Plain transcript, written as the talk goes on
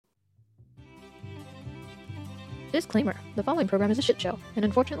Disclaimer. The following program is a shit show, and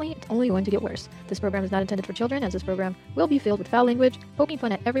unfortunately, it's only going to get worse. This program is not intended for children, as this program will be filled with foul language, poking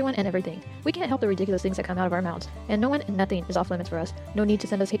fun at everyone and everything. We can't help the ridiculous things that come out of our mouths, and no one and nothing is off limits for us. No need to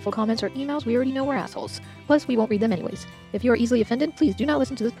send us hateful comments or emails, we already know we're assholes. Plus, we won't read them anyways. If you are easily offended, please do not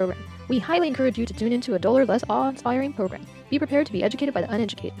listen to this program. We highly encourage you to tune into a duller, less awe-inspiring program. Be prepared to be educated by the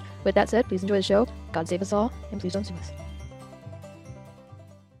uneducated. With that said, please enjoy the show, God save us all, and please don't sue us.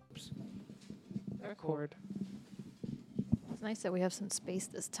 Record. It's nice that we have some space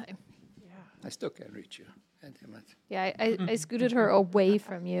this time. Yeah. I still can't reach you. God damn it. Yeah, I scooted her away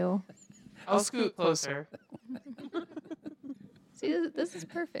from you. I'll scoot closer. See, this is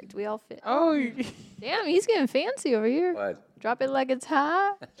perfect. We all fit. Oh, Damn, he's getting fancy over here. What? Drop it like it's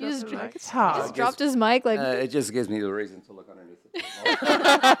hot. You Just just, like it's hot. just dropped his mic like... It just gives me the reason to look underneath it.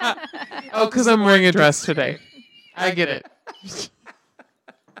 Oh, because I'm wearing a dress today. I get it.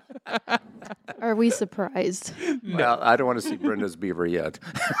 Are we surprised? Well, I don't want to see Brenda's beaver yet.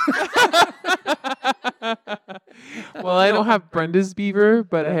 Well, I don't have Brenda's beaver,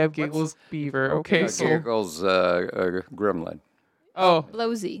 but I have Giggle's beaver. Okay, so... Giggle's gremlin. Oh,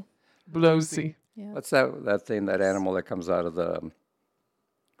 Blowsy. Blowsy. Yeah. What's that thing, that animal that comes out of the...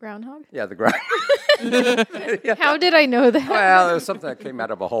 Groundhog? Yeah, the ground. How did I know that? Well, it was something that came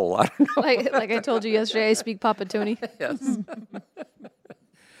out of a hole. I don't know. like I told you yesterday, I speak Papa Tony. Yes.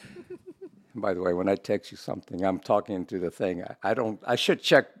 By the way, when I text you something, I'm talking to the thing. I should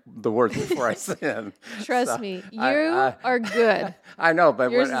check the words before I send. Trust me, you are good. I know,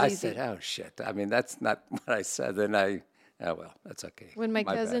 but Yours when is I easy. said, oh, shit. I mean, that's not what I said. Then oh, well, that's okay. When my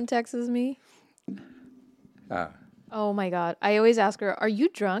cousin bad. texts me, Ah. oh my God, I always ask her, are you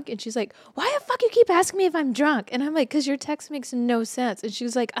drunk? And she's like, why the fuck you keep asking me if I'm drunk? And I'm like, because your text makes no sense. And she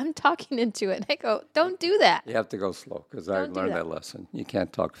was like, I'm talking into it. And I go, don't do that. You have to go slow, because I Don't do learned that. that lesson. You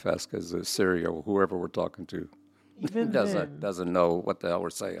can't talk fast, because Siri or whoever we're talking to Even doesn't know what the hell we're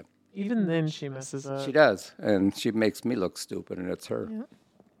saying. Even then, she messes up. She does, and she makes me look stupid, and it's her. Yeah.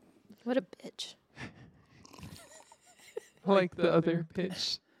 What a bitch. Like the other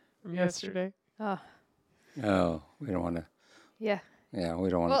pitch from yesterday. Oh, Oh, we don't want to. yeah. Yeah, we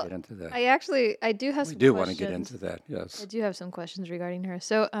don't want to Well, get into that. I do have We some do questions. want to get into that. Yes, I do have some questions regarding her.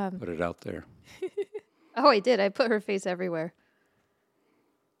 So, put it out there. oh, I did. I put her face everywhere.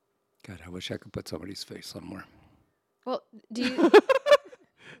 God, I wish I could put somebody's face somewhere. Well, do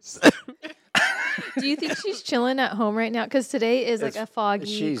you think she's chilling at home right now? Because today is like a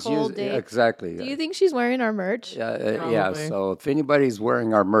foggy, cold day. Exactly. Do you think she's wearing our merch? Yeah. Probably. So if anybody's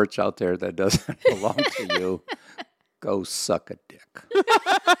wearing our merch out there that doesn't belong to you, go suck a dick.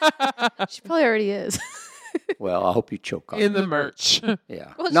 She probably already is. Well, I hope you choke on In it. the merch.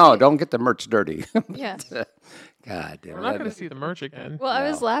 Yeah. Well, No, she- don't get the merch dirty. Yeah. God damn We're not it. going to see the merch again. Well, I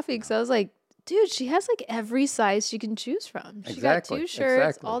was No. laughing because I was like, dude, she has like every size she can choose from. She Exactly, got 2 shirts,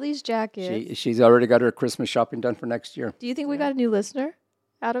 exactly. all these jackets. She's already got her Christmas shopping done for next year. Do you think we got a new listener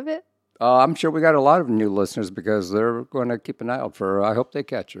out of it? I'm sure we got a lot of new listeners because they're going to keep an eye out for her. I hope they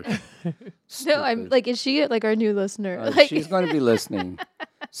catch her. No, I'm like, is she like our new listener? She's going to be listening.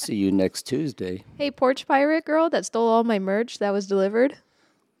 See you next Tuesday. Hey, porch pirate girl that stole all my merch that was delivered.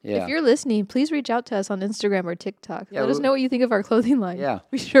 Yeah. If you're listening, please reach out to us on Instagram or TikTok. Yeah, Let us know what you think of our clothing line. Yeah.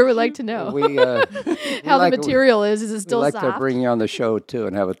 We sure would like to know We, how like- the material is. Is it still We'd like soft? to bring you on the show, too,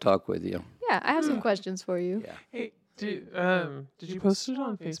 and have a talk with you. Yeah, I have some questions for you. Yeah. Hey, did you post it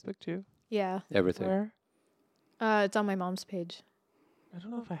on Facebook too? Yeah. Everything. Where? It's on my mom's page. I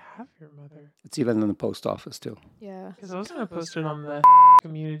don't know if I have your mother. It's even in the post office, too. Yeah. Because I was going to post it on the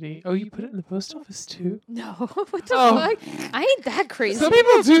community. Oh, you put it in the post office too? No, what the Oh. fuck? I ain't that crazy. Some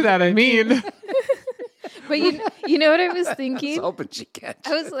people do that, I mean. But you know what I was I was thinking? hoping she catch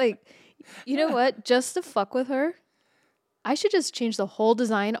I was like, you know what? Just to fuck with her, I should just change the whole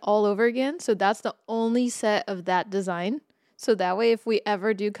design all over again. So that's the only set of that design. So that way, if we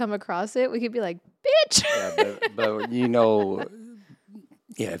ever do come across it, we could be like, bitch. Yeah, but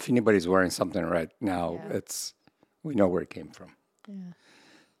if anybody's wearing something right now, Yeah. we know where it came from. Yeah.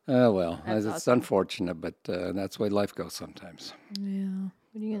 Oh, well, That's it's awesome. unfortunate, but that's the way life goes sometimes. Yeah.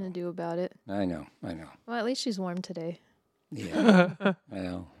 What are you going to do about it? I know. Well, at least she's warm today. Yeah.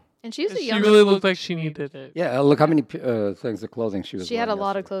 Well, And she's a She young... really looked like she needed it. yeah, look how many things of clothing she was She had a wearing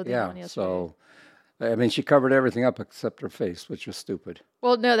lot of yesterday. clothing on yesterday. So, I mean, she covered everything up except her face, which was stupid.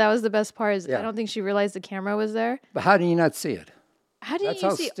 Well, no, that was the best part. Is I Yeah. don't think she realized the camera was there. But how do you not see it? How did That's you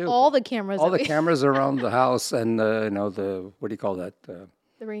how see stupid. all the cameras? All that the we- cameras around the house and, the what do you call that?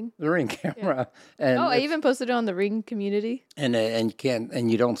 The Ring. The Ring camera. And I even posted it on the Ring community. and you can't, and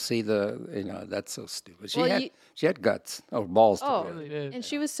you don't see that's so stupid. Well, She had guts or balls to Oh, do it. Really did. and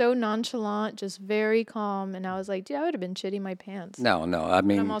she was so nonchalant, just very calm. And I was like, dude, I would have been shitting my pants. No, I But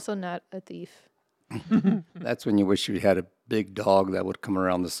mean, I'm also not a thief. that's when you wish you had a big dog that would come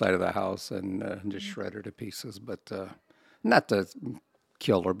around the side of the house and just shred her to pieces. But not to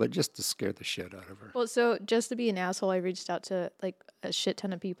kill her, but just to scare the shit out of her. Well, so just to be an asshole, I reached out to like a shit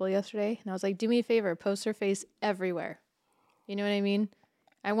ton of people yesterday, and I was like, "Do me a favor, post her face everywhere." You know what I mean?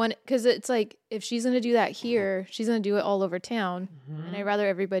 I want because it's like if she's gonna do that here, she's gonna do it all over town, and I'd rather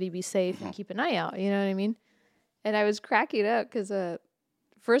everybody be safe and keep an eye out. You know what I mean? And I was cracking up because,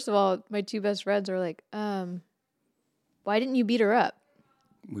 first of all, my two best friends are like, "Why didn't you beat her up?"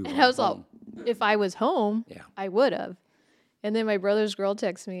 We And were I was home. like, "If I was home, Yeah. I would have." And then my brother's girl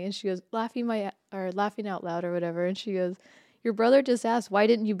texts me and she goes, laughing out loud or whatever. And she goes, "Your brother just asked, why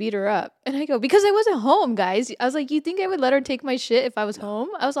didn't you beat her up?" And I go, "Because I wasn't home, guys." I was like, "You think I would let her take my shit if I was home?"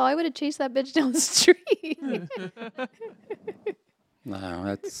 I would have chased that bitch down the street.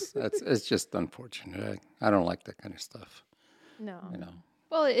 No, it's just unfortunate. I don't like that kind of stuff. No. You know.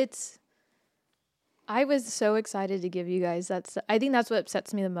 Well, I was so excited to give you guys I think that's what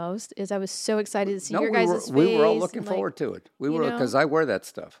upsets me the most is I was so excited to see your guys' face. We were all looking and, like, forward to it. We you were know? because I wear that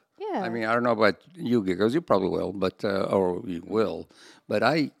stuff. Yeah. I mean, I don't know about you, Giggles. You probably will, but or you will. But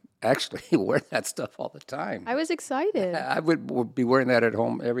I actually wear that stuff all the time. I was excited. I would be wearing that at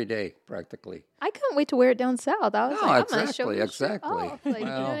home every day, practically. I couldn't wait to wear it down south. I was No, like, I'm gonna show exactly, this shit exactly. off. Like, you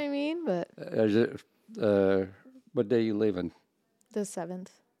know Well, what I mean? But What day you leaving? the 7th.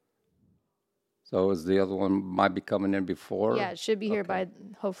 So is the other one might be coming in before? Yeah, it should be here by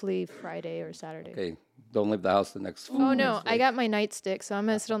hopefully Friday or Saturday. Okay, don't leave the house the next. Oh no, I got my nightstick, so I'm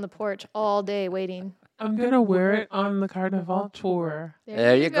gonna sit on the porch all day waiting. I'm gonna wear it on the Carnival tour.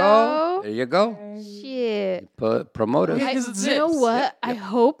 There you go. There you go. Shit. Promote it. Yeah, 'cause it You know zips. what? I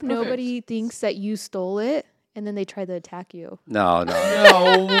hope Perfect. nobody thinks that you stole it and then they try to attack you. No.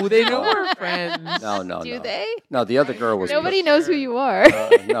 No, they know we're friends. No. Do they? No, the other girl was. Nobody knows who you are.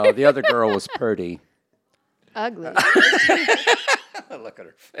 No, the other girl was pretty. Ugly. Look at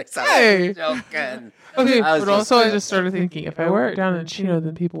her face. Hey. I'm joking. Okay, I was but just also I joking. just started thinking if I wear it down in Chino,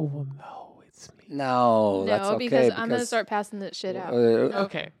 then people will know it's me. No, that's No, okay. because I'm gonna start passing that shit out.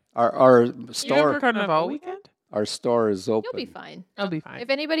 Okay. Our You know, for store, Carnival weekend, our store is open. You'll be fine. I'll be fine. If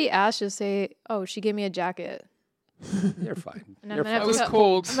anybody asks, just say, "Oh, she gave me a jacket." You're fine. And I'm You're gonna have I to was cut-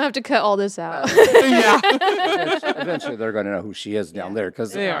 cold. I'm gonna have to cut all this out. Yeah, Eventually, they're going to know who she is down there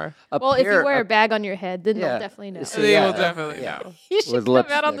because they are. Well, if you wear a bag on your head, then yeah. they'll definitely know. See, They yeah. will definitely know. You should with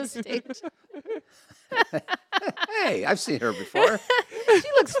come out on the lipstick. stage. Hey, I've seen her before. She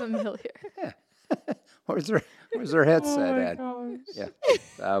looks familiar. Where's her headset Oh my at? gosh. Yeah,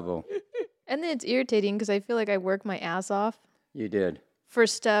 bravo. And then it's irritating because I feel like I work my ass off You did. for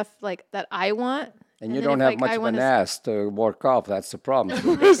stuff like that I want. And you then don't if, have like, much I of an wanna ass to work off. That's the problem.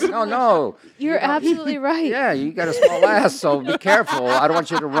 No. You're absolutely right. Yeah, you got a small ass, so be careful. I don't want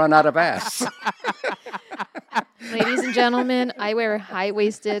you to run out of ass. Ladies and gentlemen, I wear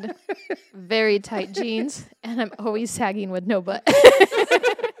high-waisted, very tight jeans, and I'm always sagging with no butt.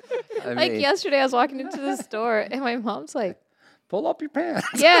 I Like mean, yesterday, I was walking into the store, and my mom's like, pull up your pants.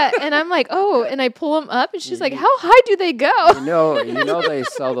 "Yeah," and I'm like, "Oh," and I pull them up, and she's like, "How high do they go?" You know they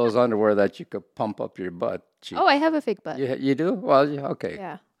sell those underwear that you could pump up your butt. cheek. Oh, I have a fake butt. You do? Well, okay.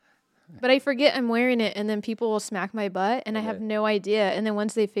 Yeah. But I forget I'm wearing it, and then people will smack my butt, and I have no idea. And then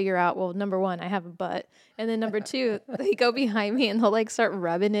once they figure out, well, number one, I have a butt, and then number two, they go behind me and they'll like start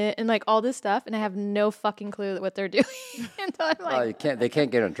rubbing it and like all this stuff, and I have no fucking clue what they're doing. And I'm Well, like, they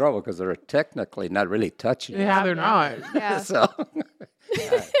can't get in trouble because they're technically not really touching you. Yeah, they're not. yeah. So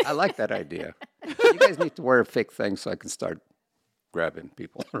I like that idea. You guys need to wear a fake thing so I can start grabbing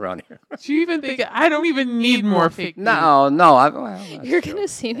people around here. Do you even think I don't even need more fake? No. You're gonna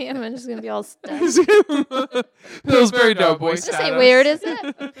see me. I'm just gonna be all stuck. Pillsbury Doughboy Just say, status. where is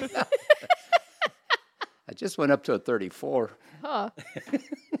it? I just went up to a 34. Huh.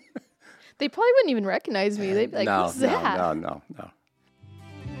 They probably wouldn't even recognize me. They'd be like, no, who's that? no.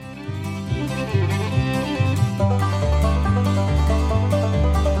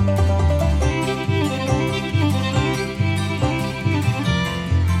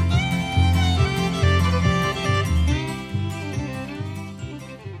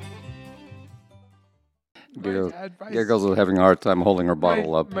 dad buys Giggles is having a hard time holding her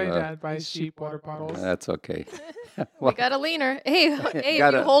bottle up. My dad buys cheap water bottles. That's okay. We got a leaner. Hey, if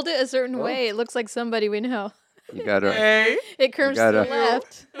Gotta- you hold it a certain way, it looks like somebody we know. You got to. Hey, It curves to the gotta-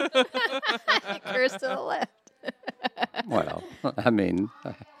 left. It curves to the left. Well, I mean,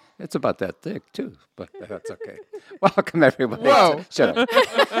 it's about that thick, too, but that's okay. Welcome, everybody. Whoa. Shut up.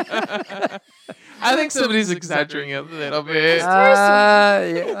 I think somebody's exaggerating a little bit.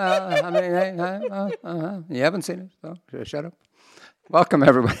 Yeah, I mean, you haven't seen it, so shut up. Welcome,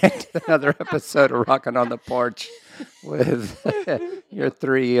 everybody, to another episode of Rockin' on the Porch with your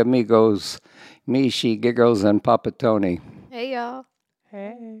three amigos, me, she, Giggles, and Papa Tony. Hey, y'all.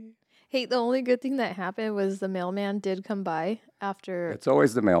 Hey. Hey, the only good thing that happened was the mailman did come by after It's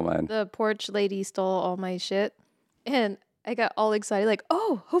always the mailman. the porch lady stole all my shit. And I got all excited, like,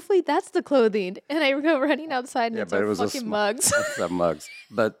 oh, hopefully that's the clothing. And I go running outside and it's our fucking mugs. It's the mugs.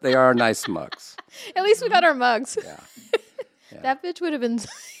 But they are nice mugs. At least we got our mugs. Yeah. That bitch would have been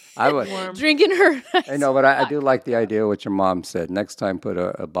I would. drinking her. I know, but I do like the idea what your mom said. Next time, put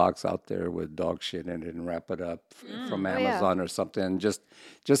a box out there with dog shit in it and wrap it up from Amazon or something. And just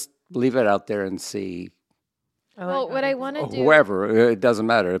leave it out there and see. Well, what I want to do... Whoever, it doesn't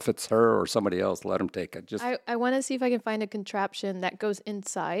matter. If it's her or somebody else, let them take it. Just I want to see if I can find a contraption that goes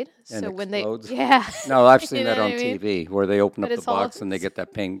inside. And so when explodes? they... Yeah. No, I've seen You know that on what I mean? TV where they open But up the it's all- box and they get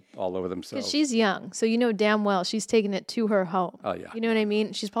that paint all over Because themselves. she's young. So you know damn well she's taking it to her home. Oh, yeah. You know what I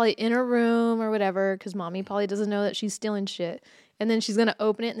mean? She's probably in her room or whatever because mommy probably doesn't know that she's stealing shit. And then she's going to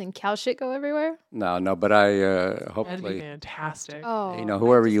open it and then cow shit go everywhere. No, but I That'd be hopefully... fantastic. Oh. You know,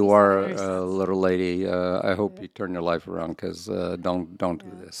 whoever you are, Very little lady, I hope you turn your life around because don't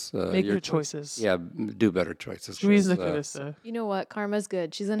do this. Make your choices. Yeah, do better choices. Squeeze 'cause, the Carissa. You know what? Karma's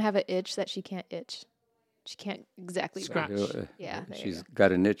good. She's going to have an itch that she can't itch. She can't exactly Scratch. reach. Yeah, there you She's go.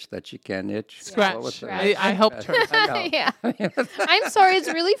 got an itch that she can't itch. Scratch. What was that? I helped her. I know. Yeah. I'm sorry. It's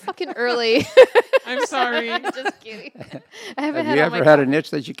really fucking early. I'm sorry. Just kidding. I haven't Have had you all ever my had an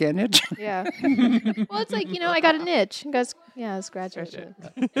itch that you can't itch? Yeah. Well, it's like, I got an itch. You guys, scratch it.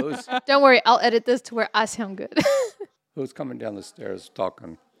 who's, Don't worry. I'll edit this to where I sound good. who's coming down the stairs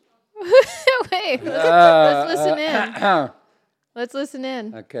talking? Wait. Let's listen in. Let's listen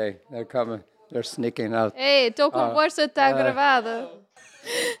in. Okay, they're coming. They're sneaking out. Hey, tu conversa está gravada.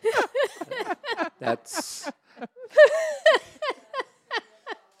 That's...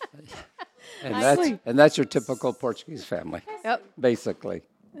 And that's your typical Portuguese family, Yep. basically.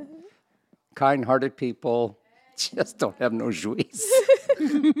 Kind-hearted people just don't have no juice.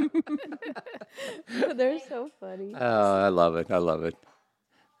 They're so funny. I love it.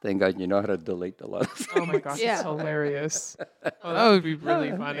 Thank God you know how to delete the letters. Oh my gosh, Yeah. it's hilarious. Oh, that would be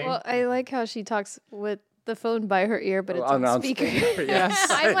really funny. Well, I like how she talks with the phone by her ear, but it's Oh, on no, speaker. Yes.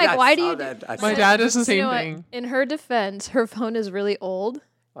 I'm like, why do you... My dad does the You same know what? thing. In her defense, her phone is really old.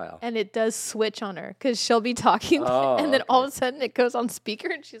 Wow. And it does switch on her because she'll be talking Oh, and then all of a sudden it goes on speaker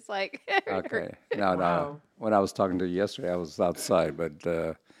and she's like, Okay. No. Wow. When I was talking to you yesterday, I was outside, but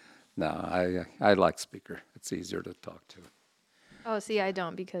no, I like speaker. It's easier to talk to. oh, see, I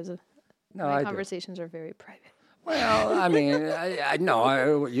don't because No, my I do. conversations are very private. Well, I mean, I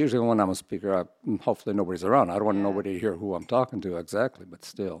know. Usually when I'm a speaker, hopefully nobody's around. I don't want nobody to hear who I'm talking to exactly, but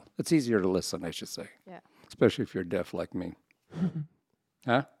still, it's easier to listen, I should say. Yeah. Especially if you're deaf like me.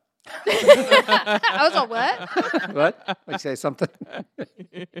 Huh? I was all, what? What? You say something?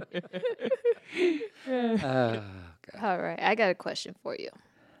 All right, I got a question for you.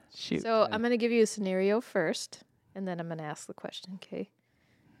 Shoot. So I'm going to give you a scenario first, and then I'm going to ask the question, okay?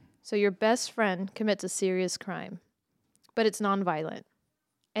 So your best friend commits a serious crime, but it's nonviolent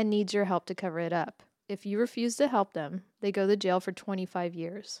and needs your help to cover it up. If you refuse to help them, they go to jail for 25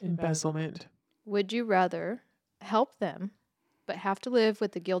 years. Embezzlement. Would you rather help them, but have to live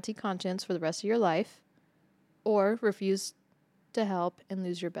with a guilty conscience for the rest of your life, or refuse to help and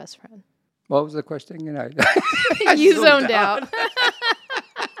lose your best friend? What was the question? You zoned out.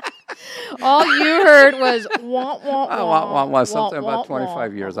 All you heard was womp, womp, I womp. want something womp, about womp,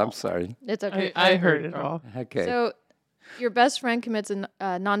 25 womp, years. womp. I'm sorry. It's okay. I heard it all. Okay. So your best friend commits a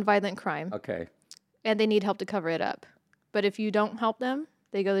nonviolent crime, Okay. and they need help to cover it up. But if you don't help them,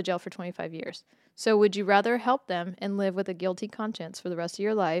 they go to jail for 25 years. So would you rather help them and live with a guilty conscience for the rest of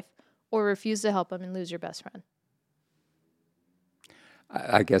your life, or refuse to help them and lose your best friend?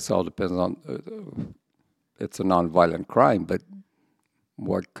 I guess it all depends on. It's a nonviolent crime, but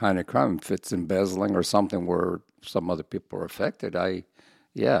what kind of crime? If it's embezzling or something where some other people are affected, I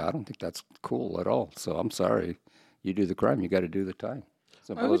don't think that's cool at all. So I'm sorry. You do the crime, you got to do the time.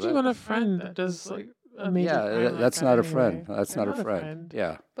 Why would you want a friend that does like a major crime like that's that not a anyway? friend. That's They're not a friend.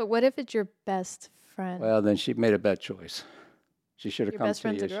 Yeah. But what if it's your best friend? Well, then she made a bad choice. She should have your come best to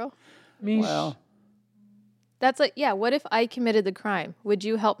friend's you. a girl? Mish. Well, That's like, yeah, what if I committed the crime? Would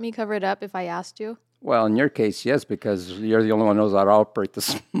you help me cover it up if I asked you? Well, in your case, yes, because you're the only one who knows how to operate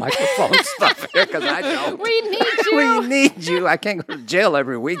this microphone stuff here, because I don't. We need you. We need you. I can't go to jail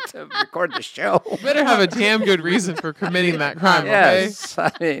every week to record the show. You better have a damn good reason for committing that crime, okay? Yes,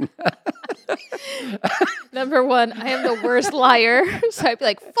 I mean, Number one, I am the worst liar. So I'd be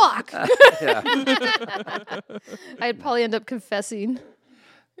like, fuck. yeah. I'd probably end up confessing.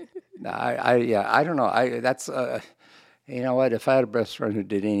 No, I don't know. That's, you know what? If I had a best friend who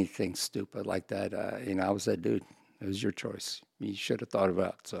did anything stupid like that, I was that dude. It was your choice. You should have thought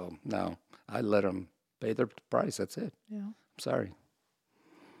about it. So no, I let them pay their price. That's it. Yeah. I'm sorry.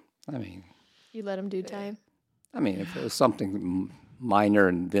 I mean, You let him do time. if it was something minor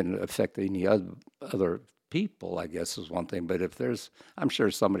and didn't affect any other people, I guess is one thing. But if I'm sure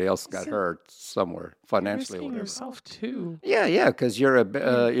somebody else got hurt somewhere financially or Risking whatever. yourself too. Yeah, because you're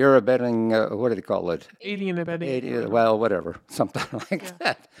abetting. What do they call it? Aiding and abetting. Well, whatever, something like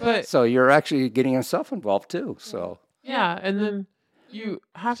that. But So you're actually getting yourself involved too. So yeah, and then you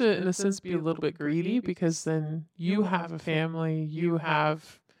have to, in a sense, be a little bit greedy because then you have a family. You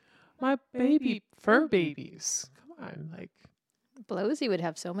have my fur babies. Come on, like Blowsy would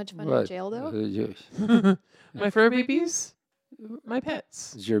have so much fun in But, jail, though. my fur babies, my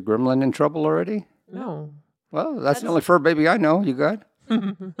pets. Is your gremlin in trouble already? No. Well, that's the only fur baby I know you got.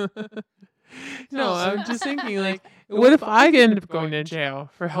 No, I'm just thinking, like, what if I end up going to jail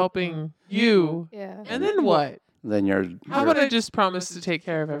for helping you? Yeah. And then what? Then you're. How about I just promise to take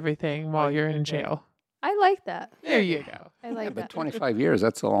care of everything while you're in jail? I like that. There you go. I like Yeah, but that. 25 years,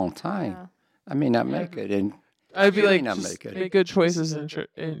 that's a long time. Yeah. I may not make it. And I'd be You may like, not just make it. make good choices in church.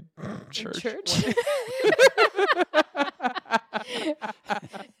 Church.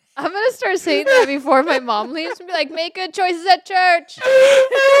 I'm gonna start saying that before my mom leaves and be like, make good choices at church.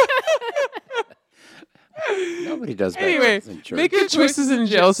 nobody does bad Anyway, things in church. make good choices in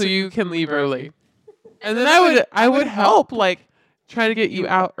jail so you can leave early. And then I would help, like, try to get you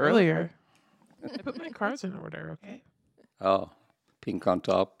out earlier. I put my cards in order, okay? Oh, pink on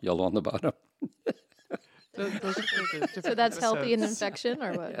top, yellow on the bottom. Those are for the So different that's healthy in episodes. infection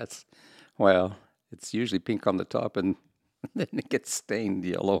or what? Yes. Well, it's usually pink on the top and then it gets stained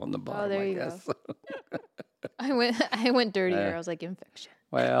yellow on the bottom, there I you go. guess. I went dirtier. I was like, infection.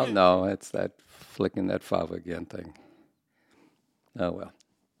 Well, no, it's that flicking that fava again thing. Oh, well.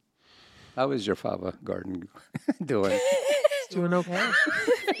 How is your fava garden doing? It's doing okay.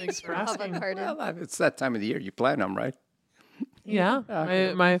 Thanks for asking. Avocado. Well, it's that time of the year. You plant them, right? Yeah,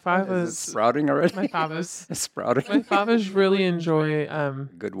 my Is it favas, sprouting already? my favas, It's sprouting. my favas really enjoy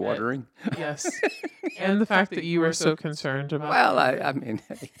Good watering. yes, and the fact that you are so concerned about. Well, I mean,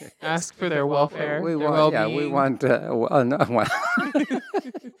 ask for their welfare, we their want, well-being. we want,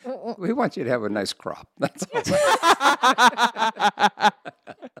 we want you to have a nice crop. That's all.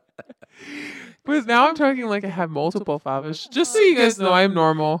 But now I'm talking like I have multiple favas, just so you guys know I'm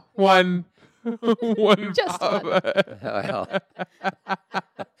normal. One Just fava. Well,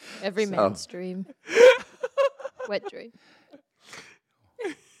 Every So- man's dream. Wet dream.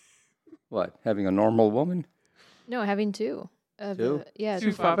 what? Having a normal woman? No, having two. Two? Yeah. Two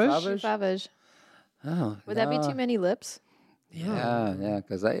favas? Two favas. Oh, Would that be no. too many lips? Yeah,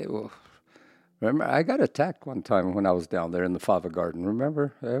 because remember I got attacked one time when I was down there in the fava garden.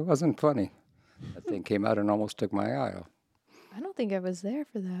 Remember? It wasn't funny. That thing came out and almost took my eye out. I don't think I was there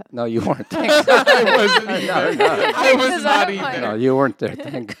for that. No, you weren't. Thank I God. wasn't either. no, I was Because not I'm like- either. no, you weren't there.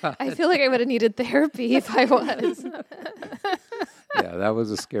 Thank God. I feel like I would have needed therapy if I was. Yeah, that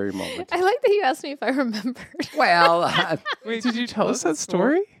was a scary moment. I like that you asked me if I remembered. Well, Wait, did you tell us that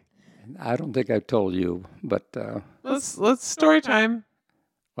story? I don't think I've told you, but Let's story time.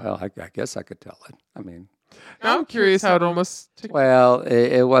 well, I guess I could tell it. I mean, Now I'm curious how it almost took. well,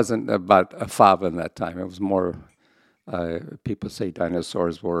 it wasn't about a fava in that time. It was more. People say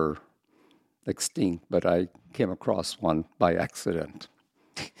dinosaurs were extinct, but I came across one by accident.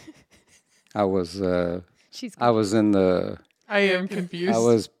 I was She's in the. I am confused. I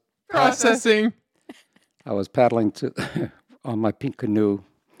was processing. I was paddling to on my pink canoe,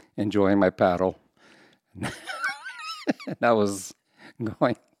 enjoying my paddle, and I was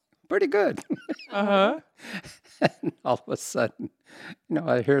going pretty good. Uh-huh. And all of a sudden,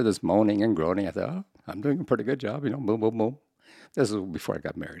 I hear this moaning and groaning. I thought, oh, I'm doing a pretty good job. Boom, boom, boom. This is before I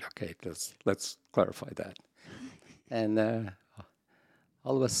got married. Okay, let's clarify that. And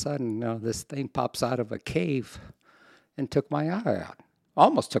all of a sudden, this thing pops out of a cave and took my eye out.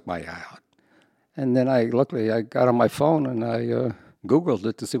 Almost took my eye out. And then I got on my phone and I Googled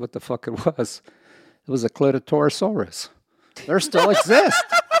it to see what the fuck it was. It was a Clitorosaurus. They still exist.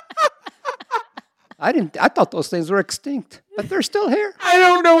 I thought those things were extinct, but they're still here. I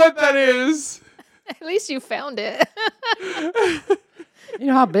don't know what that is. At least you found it. You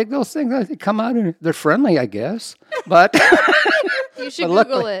know how big those things are? They come out and they're friendly, I guess. But You should But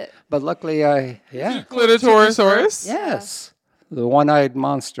Google luckily- it. but luckily, yeah. Clitorosaurus? Yes. The one-eyed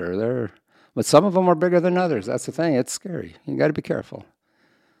monster. But some of them are bigger than others. That's the thing. It's scary. You got to be careful.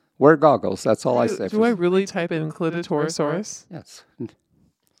 Wear goggles. That's all I say. Do I really type in Clitorosaurus? Yes.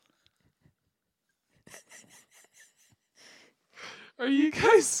 Are you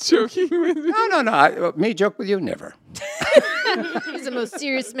guys joking with me? No. Me joke with you, never. He's the most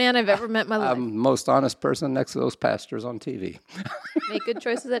serious man I've ever met in my life. I'm the most honest person next to those pastors on TV. Make good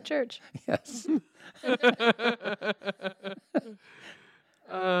choices at church. Yes.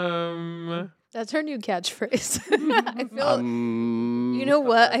 That's her new catchphrase. I feel. You know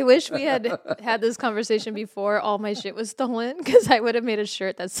what? I wish we had this conversation before all my shit was stolen, because I would have made a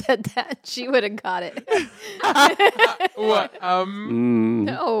shirt that said that. She would have got it. What?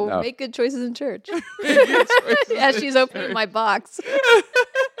 No, make good choices in church. As she's opening my box.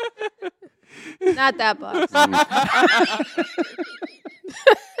 Not that box.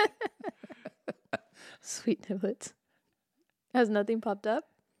 Sweet niblets. Has nothing popped up?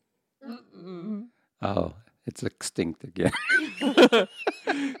 Oh, it's extinct again.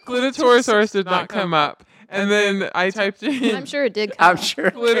 Clitorosaurus did not come up. And then I typed in I'm sure it did come I'm up. sure.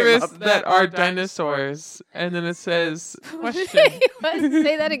 it came clitoris up that are dinosaurs. And then it says, question. What?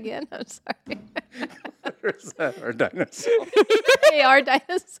 Say that again. I'm sorry. Clitoris that are dinosaurs. They are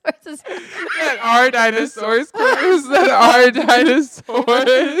dinosaurs. That are dinosaurs. Clitoris that are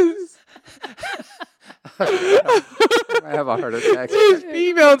dinosaurs. I have a heart attack. Do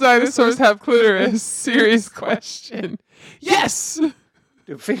female dinosaurs have clitoris? Serious question. Yes!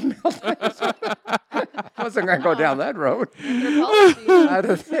 Do female dinosaurs? I wasn't going to go down that road.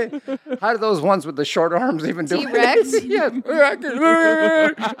 How do those ones with the short arms even do T-Rex? it? Yeah.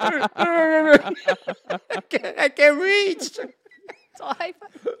 I can't reach. It's all high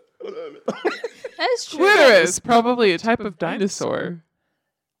five. That's true. Clitoris, probably a type of dinosaur.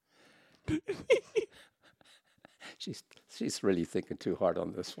 She's really thinking too hard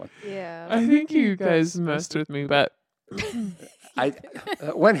on this one. Yeah. I think you guys messed with me, but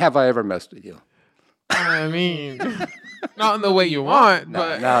When have I ever messed with you? I mean, not in the way you want, No.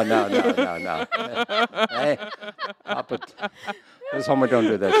 but Hey, Papa, this homer don't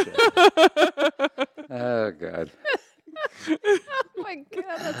do that shit. Oh God. Oh my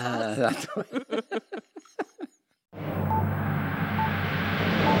God, that's awesome.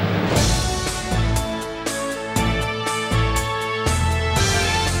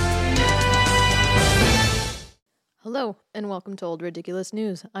 Hello, and welcome to Old Ridiculous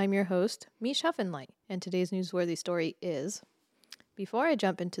News. I'm your host, Mish Huffenlight, and today's newsworthy story is... Before I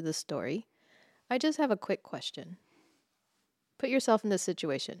jump into the story, I just have a quick question. Put yourself in this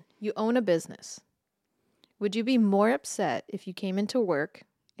situation. You own a business. Would you be more upset if you came into work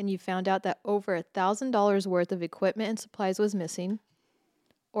and you found out that over $1,000 worth of equipment and supplies was missing?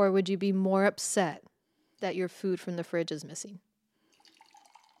 Or would you be more upset that your food from the fridge is missing?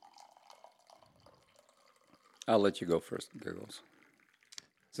 I'll let you go first, Giggles.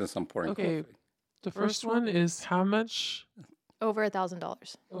 Since I'm pouring Okay. coffee. the first one is how much? Over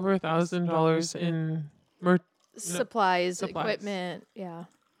 $1,000. Over $1,000 in Supplies, Supplies. equipment. Yeah.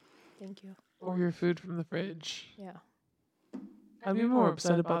 Thank you. or your food from the fridge. Yeah. I'd be more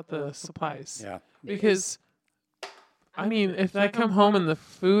upset about the supplies. Yeah. Because, I mean, if I come home and the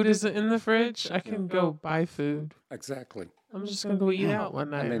food isn't in the fridge, I can go buy food. Exactly. I'm just going to go eat out one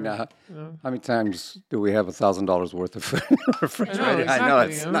night. I mean, or, you know. how many times do we have $1,000 worth of food in our I know, refrigerator? exactly. I know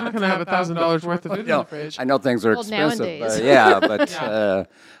it's I'm not. not going to have $1,000 worth of food in the fridge. I know things are Well, expensive. nowadays.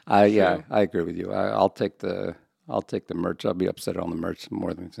 But Yeah. I agree with you. I'll take the merch. I'll be upset on the merch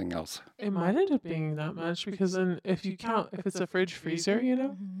more than anything else. It might end up being that much because then if you count, if it's a fridge freezer, you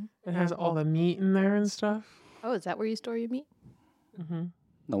know, it has all the meat in there and stuff. Oh, is that where you store your meat? Mm-hmm.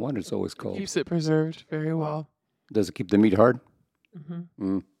 No wonder it's always cold. Keeps it preserved very well. Does it keep the meat hard?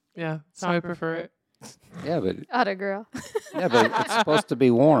 Mm-hmm. Mm. Yeah, that's how I prefer it. Yeah, but Atta girl. it's supposed to be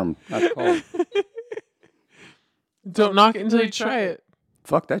warm, not cold. Don't knock it until you try it.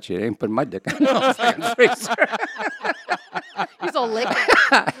 Fuck that shit. I ain't putting my dick in the fucking freezer. He's all lick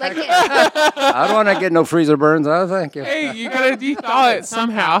it. Lick it. I don't want to get no freezer burns. Oh, thank you. Hey, you gotta de-thaw it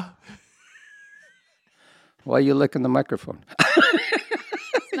somehow. Why are you licking the microphone?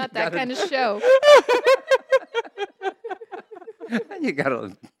 It's not that kind of show. You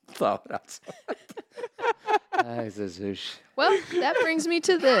gotta thaw it outside. Well, that brings me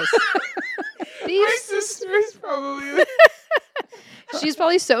to this. My These, sister's probably. she's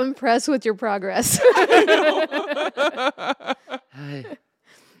probably so impressed with your progress.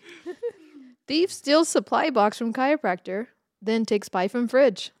 Thief steals supply box from chiropractor, then takes pie from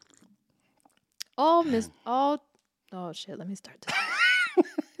fridge. Oh shit, let me start this.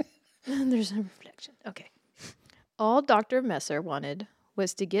 There's a reflection. Okay. All Dr. Messer wanted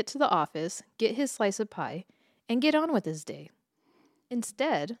was to get to the office, get his slice of pie, and get on with his day.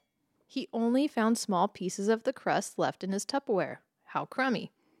 Instead, he only found small pieces of the crust left in his Tupperware. How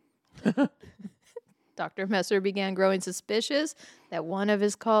crummy. Dr. Messer began growing suspicious that one of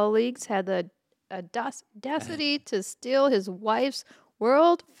his colleagues had the audacity to steal his wife's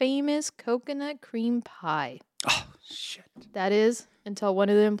world-famous coconut cream pie. Oh, shit. That is, until one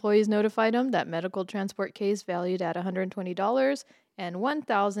of the employees notified him that medical transport case valued at $120 and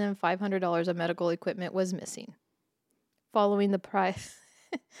 $1,500 of medical equipment was missing. Following the pie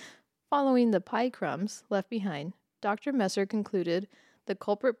crumbs left behind, Dr. Messer concluded the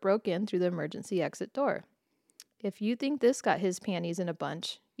culprit broke in through the emergency exit door. If you think this got his panties in a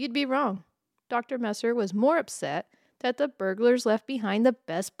bunch, you'd be wrong. Dr. Messer was more upset that the burglars left behind the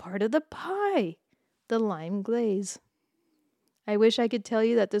best part of the pie, the lime glaze. I wish I could tell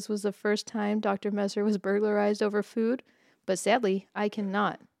you that this was the first time Dr. Messer was burglarized over food, but sadly, I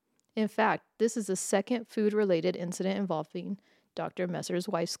cannot. In fact, this is the second food-related incident involving Dr. Messer's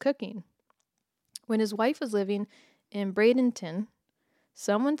wife's cooking. When his wife was living in Bradenton,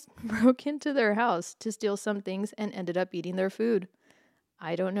 someone broke into their house to steal some things and ended up eating their food.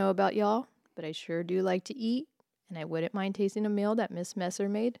 I don't know about y'all, but I sure do like to eat, and I wouldn't mind tasting a meal that Miss Messer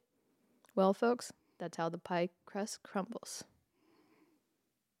made. Well, folks, that's how the pie crust crumbles.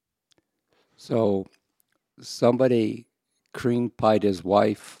 So somebody cream pied his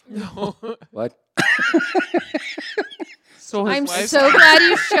wife. No. What? So his I'm wife's- so glad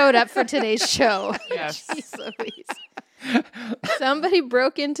you showed up for today's show. Yes. Jeez Louise. Somebody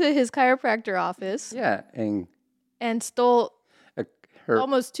broke into his chiropractor office Yeah, and stole her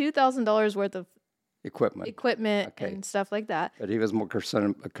almost $2,000 worth of equipment. Okay. and stuff like that. But he was more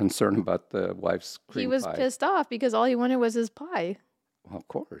concerned about the wife's cream He was pie. pissed off because all he wanted was his pie. Well, of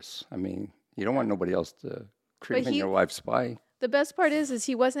course. I mean, you don't want nobody else to cream in he- your wife's pie. The best part is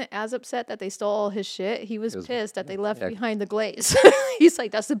he wasn't as upset that they stole all his shit. He was pissed that they left behind the glaze. He's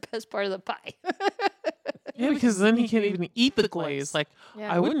like, that's the best part of the pie. Yeah, because then he can't even eat the glaze. Like,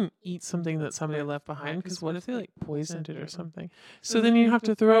 Yeah. I wouldn't eat something that somebody left behind because what if they like poisoned it or something? So then you have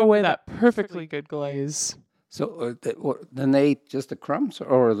to throw away that perfectly good glaze. So then they ate just the crumbs,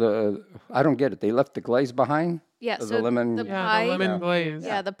 or I don't get it. They left the glaze behind. Yeah, The so lemon- the Yeah, pie, the lemon Yeah. glaze.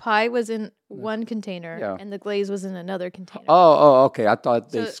 yeah, the pie was in one container Yeah. and the glaze was in another container. Oh, okay. I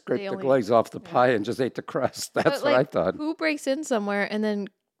thought they So scraped they the only- glaze off the pie and just ate the crust. That's But, what I like, thought. Who breaks in somewhere and then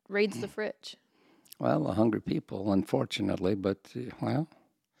raids the fridge? Well, hungry people, unfortunately, but well.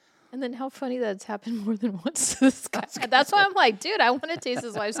 And then how funny that it's happened more than once to this guy. That's why I'm like, dude, I want to taste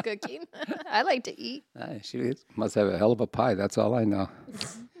his wife's cooking. I like to eat. She must have a hell of a pie. That's all I know.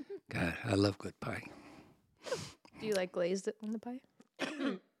 God, I love good pie. Do you like glazed on the pie?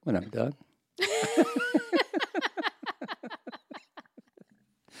 When I'm done.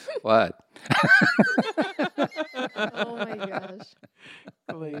 What? Oh my gosh.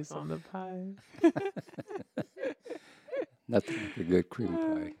 Glaze on the pie. Nothing like a good cream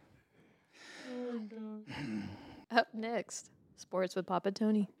pie. Up next, sports with Papa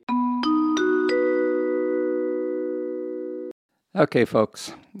Tony. Okay,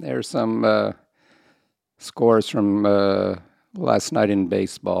 folks. There's some scores from last night in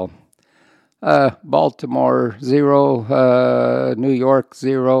baseball. Baltimore 0, New York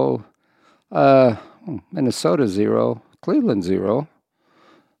 0, Minnesota 0, Cleveland 0,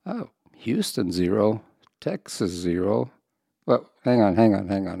 Houston 0, Texas 0. Well, hang on.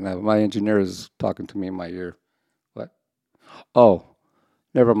 Now, my engineer is talking to me in my ear. What? Oh,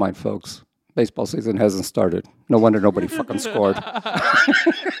 never mind, folks. Baseball season hasn't started. No wonder nobody fucking scored.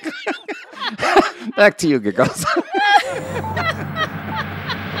 Back to you, Giggles.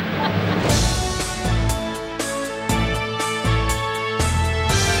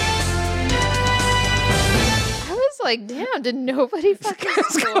 I was like, damn, did nobody fucking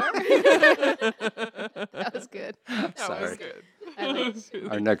score? That was good. That Sorry. was good. I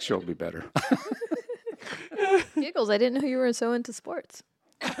like Our next show will be better. Giggles. I didn't know you were so into sports.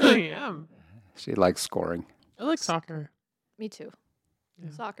 I am. She likes scoring. I like soccer. Me too.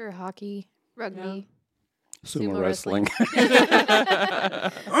 Yeah. Soccer, hockey, rugby. Sumo Sumo wrestling.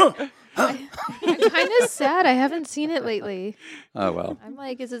 I'm kind of sad. I haven't seen it lately. Oh, well. I'm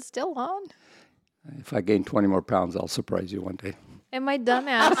like, is it still on? If I gain 20 more pounds, I'll surprise you one day. And my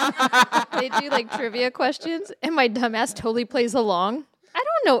dumbass, they do like trivia questions, and my dumbass totally plays along. I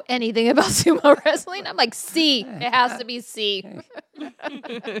don't don't know anything about sumo wrestling. I'm like, C. It has to be C.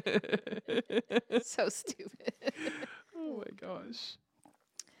 So stupid. Oh my gosh.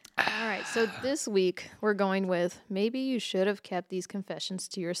 All right, so this week we're going with maybe you should have kept these confessions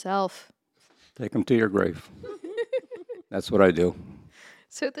to yourself. Take them to your grave. That's what I do.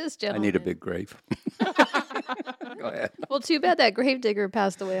 So this I gentleman. need a big grave. Go ahead. Well, too bad that gravedigger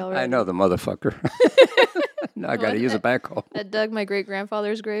passed away already. I know the motherfucker. No, I got to use a backhoe. That dug my great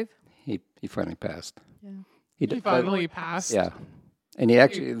grandfather's grave. He finally passed. Yeah. He Finally passed. Yeah. And he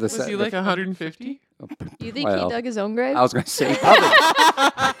actually... Was he like 150? You think he dug his own grave? I was going to say, probably.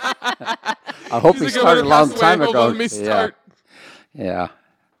 I hope he started a long time ago. Let me start. Yeah.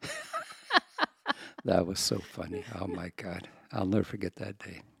 That was so funny. Oh, my God. I'll never forget that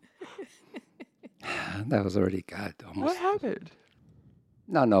day. That was already, God, almost. What happened?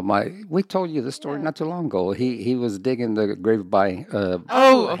 No, we told you the story not too long ago. He was digging the grave by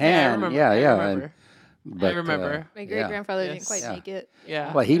Okay, hand. I remember. Yeah. I remember. My great grandfather didn't Yes. quite make it.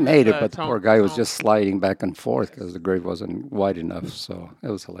 Yeah. Well, he made it, but the Tom- poor guy was Tom. just sliding back and forth because the grave wasn't wide enough. So it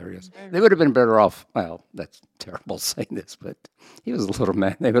was hilarious. They would have been better off. Well, that's terrible saying this, but he was a little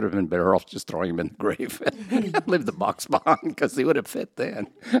man. They would have been better off just throwing him in the grave and leave the box behind because he would have fit then.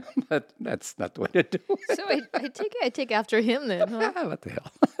 But that's not the way to do it. So I take after him then, huh? What the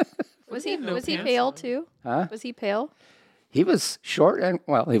hell? Was he No pants pale on. too? Huh? Was he pale? He was short and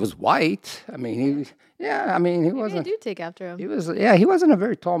he was white. I mean, he Maybe I wasn't. do take after him. He wasn't a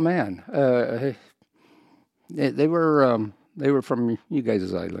very tall man. They were from you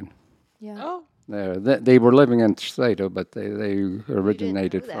guys' island. Yeah. Oh. They were living in Sato, but they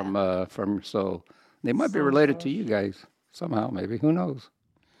originated know from so they might be related to you guys somehow. Maybe, who knows?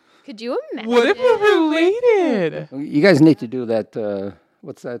 Could you imagine? What if we're related? You guys need to do that.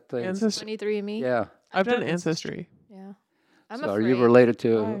 What's that thing? Ancestry. 23andMe? Yeah. I've done Ancestry. Yeah. I'm So are afraid. you related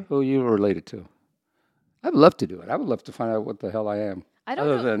to Why? who? You related to? I would love to do it. I would love to find out what the hell I am. I don't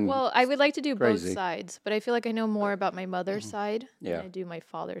other know. than Well, I would like to do crazy. both sides, but I feel like I know more about my mother's side Yeah. than I do my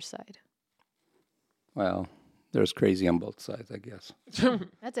father's side. Well, there's crazy on both sides, I guess.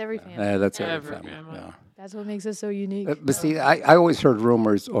 That's every family. That's Every every family. family. Yeah. That's what makes us so unique. But see, I always heard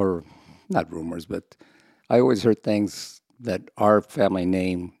rumors, or not rumors, but I always heard things that our family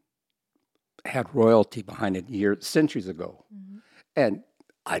name had royalty behind it centuries ago. Mm-hmm. And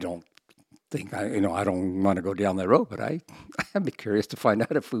I don't think, I don't want to go down that road, but I'd be curious to find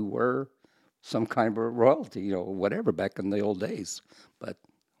out if we were some kind of a royalty, whatever, back in the old days. But,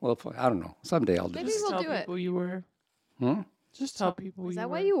 well, I don't know. Someday I'll do Maybe this. Just we'll tell do it. people you were. Hmm? Just tell people Is you that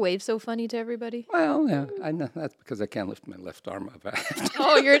were. why you wave so funny to everybody? Well, yeah, I know. That's because I can't lift my left arm up.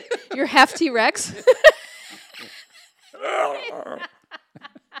 Oh, you're half T-Rex?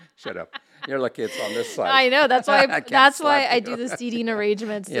 Shut up. You're lucky it's on this side. I know. That's why. I can't That's why slap I you. do the seating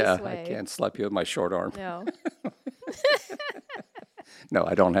arrangements Yeah, this way. I can't slap you with my short arm. No. No,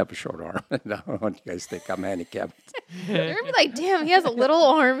 I don't have a short arm. I don't want you guys to think I'm handicapped. They're gonna be like, "Damn, he has a little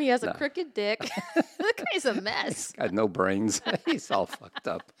arm. He has a crooked dick. The guy's a mess." Got no brains. He's all fucked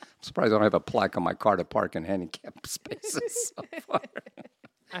up. I'm surprised I don't have a plaque on my car to park in handicapped spaces so far.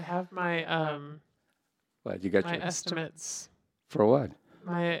 I have my What, you got my your... estimates. For what?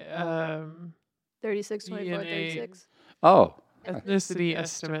 My 36, 24, DNA. 36. Oh, ethnicity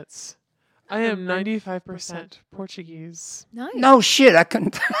estimates. I am 95% Portuguese. Nice. no shit. I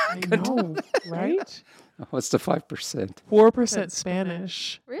couldn't... I know, right? What's the 5%? 4%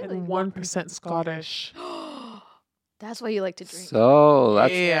 Spanish. Really? And 1% Scottish. That's why you like to drink. So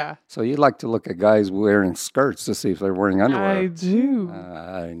that's... Yeah, So you like to look at guys wearing skirts to see if they're wearing I underwear. do.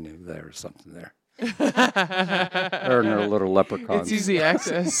 I knew there was something there. They're in their little leprechauns. It's easy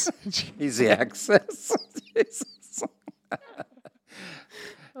access. Easy access. Jesus.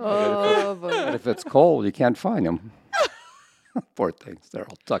 Oh, But boy. if it's cold, you can't find them. Poor things. They're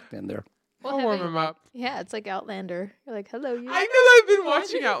all tucked in there. Well, I'll warm them up. Yeah, it's like Outlander. You're like, "Hello, you." I know that I've been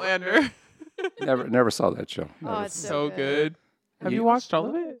watching Outlander. Never saw that show. Oh, Never. it's So good. good. Have You- you watched all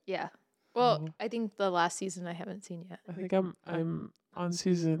of it? Yeah. Well, Oh. I think the last season I haven't seen yet. I think I'm on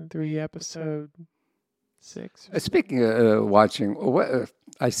season 3, episode 6. Speaking of watching,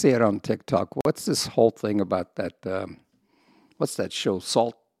 I see it on TikTok. What's this whole thing about that? What's that show?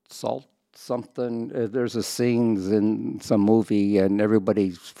 Salt something. There's a scenes in some movie, and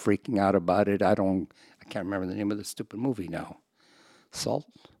everybody's freaking out about it. I can't remember the name of the stupid movie now. Salt.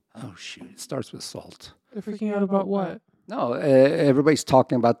 Oh shoot! It starts with salt. They're freaking out about what? No, everybody's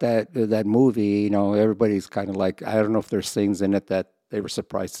talking about that movie. Everybody's kind of like, I don't know if there's things in it that they were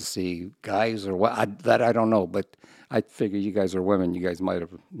surprised to see guys or what. I don't know, but I figure you guys are women. You guys might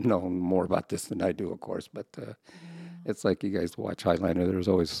have known more about this than I do, of course. But It's like you guys watch Highlander. There's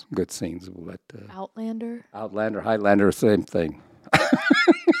always good scenes, but Outlander. Outlander, Highlander, same thing.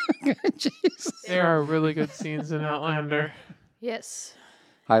 Jesus. There are really good scenes in Outlander. Yes.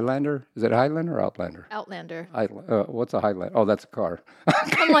 Highlander? Is it Highlander or Outlander? Outlander. What's a Highlander? Oh, that's a car.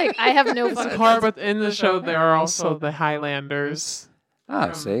 I'm like, I have no It's a fucking. car, but in the show there are also the Highlanders.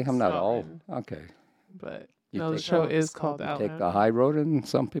 See, I'm not all. Scotland. Okay. But You no, the take- show is called Take Outlander. the high road, and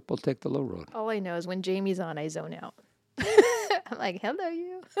some people take the low road. All I know is when Jamie's on, I zone out. I'm like, hello,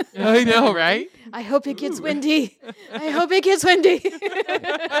 you. I know, right? I hope it gets windy. I hope it gets windy. You're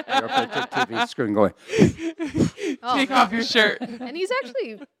up at the TV screen going, Oh, Take off your shirt. and he's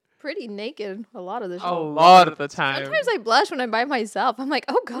actually pretty naked a lot of the A show. lot of the time. Sometimes I blush when I'm by myself. I'm like,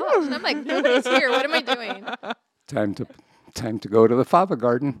 oh gosh. And I'm like, nobody's here. What am I doing? time to go to the fava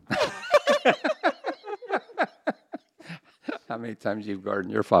garden. How many times you've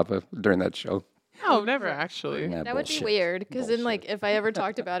gardened your fava during that show? Oh, never actually. Nah, That would be bullshit. weird because then, like, if I ever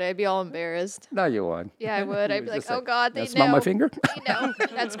talked about it, I'd be all embarrassed. No, you won. Yeah, I would. I'd You be like, just oh say, God, they "Now smell my know. finger?" They know.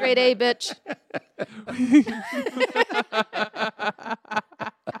 That's grade A, bitch.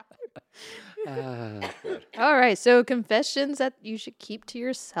 All right, so confessions that you should keep to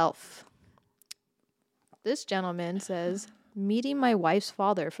yourself. This gentleman says, meeting my wife's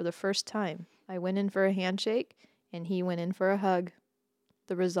father for the first time. I went in for a handshake, and he went in for a hug.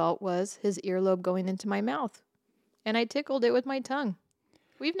 The result was his earlobe going into my mouth, and I tickled it with my tongue.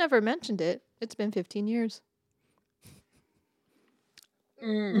 We've never mentioned it. It's been 15 years.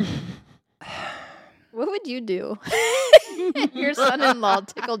 What would you do if your son-in-law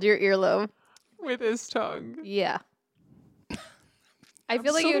tickled your earlobe? With his tongue. Yeah. I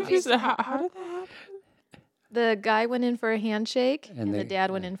feel like So it would be. confused. How did that happen? The guy went in for a handshake, and the they-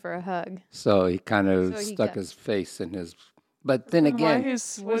 dad went in for a hug. So he kind of So he stuck got- his face in his. But then Why again,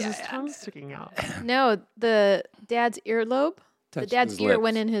 was his tongue sticking out? No, the dad's earlobe. The touched dad's his ear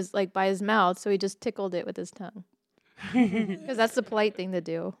went lips. in his by his mouth, so he just tickled it with his tongue. Because that's the polite thing to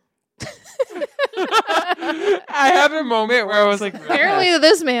do. I had a moment where I was like, Apparently,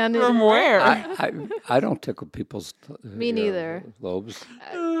 this man. from where? I don't tickle people's. Me neither. Lobes.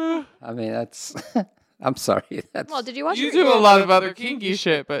 I mean, that's. I'm sorry. That's. Well, did you watch? You your do a ear- lot of other kinky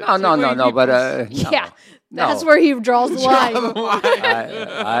shit, but No. But no. Yeah, No. that's where he draws the line.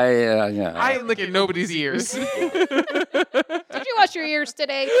 Yeah. I look at nobody's ears. Did you wash your ears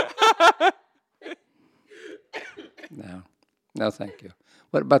today? No, thank you.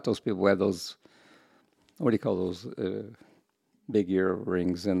 What about those people who have those? What do you call those? Big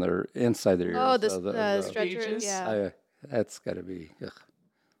earrings in their inside their ears. Oh, the stretcher. Gauges? Yeah. That's got to be. Ugh.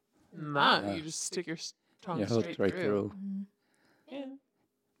 Not. You just stick your tongue You hooked straight right through. through. Yeah.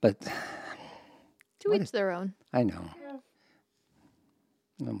 But To each their own. I know.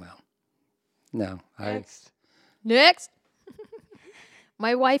 Oh, well. No, Next. Next.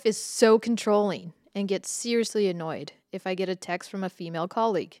 My wife is so controlling and gets seriously annoyed if I get a text from a female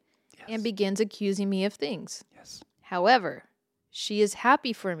colleague and begins accusing me of things. Yes. However, she is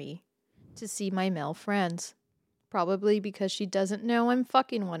happy for me to see my male friends. Probably because she doesn't know I'm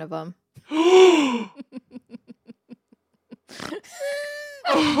fucking one of them.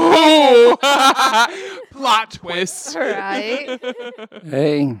 Oh! Plot twist. Right?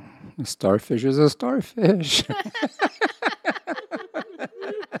 Hey, a starfish is a starfish.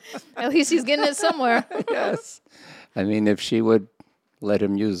 At least he's getting it somewhere. Yes. I mean, if she would let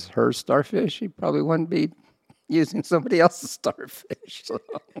him use her starfish, he probably wouldn't be using somebody else's starfish. So.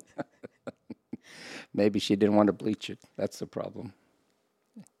 Maybe she didn't want to bleach it. That's the problem.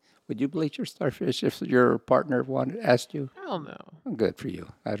 Would you bleach your starfish if your partner asked you? Hell no. Good for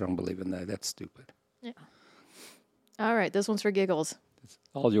you. I don't believe in that. That's stupid. All right, this one's for Giggles. It's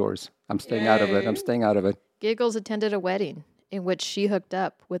all yours. I'm staying out of it. I'm Yay. staying out of it. Giggles attended a wedding in which she hooked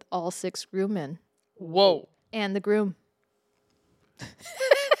up with all 6 groommen Whoa. and the groom.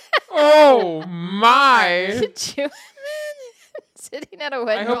 Oh my. Could you sitting at a I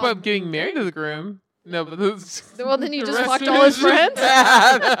wedding? hope I'm getting married to the groom. No, but Well, then you the just rest fucked of all his it is friends?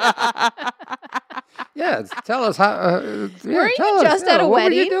 bad. Yeah, tell us how. Weren't tell you us, just at a what were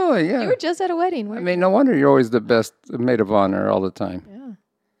you wedding? doing? Yeah. You were just at a wedding. I weren't mean, no wonder you're always the best maid of honor all the time. you?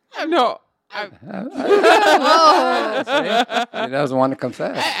 Yeah. No. Oh, He doesn't want to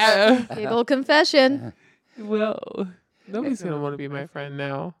confess. giggle confession. Well, nobody's going to want to be my friend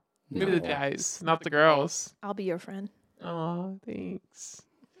now. Maybe the guys, not the girls. I'll be your friend. Oh, thanks.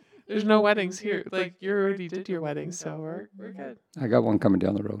 There's no weddings here. Like, you already did your wedding, so we're good. I got one coming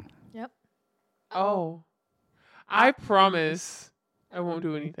down the road. Yep. Oh. I promise I won't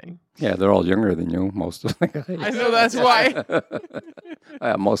do anything. Yeah, they're all younger than you, most of the guys. I know that's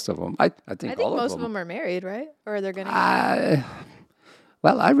why. Most of them. I think I think all most of of them are married, right? Or they're gonna.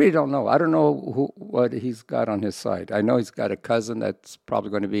 Well, I really don't know. I don't know what he's got on his side. I know he's got a cousin that's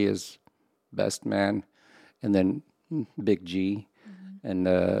probably going to be his best man, and then Big G, and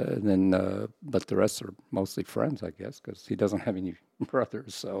then but the rest are mostly friends, I guess, because he doesn't have any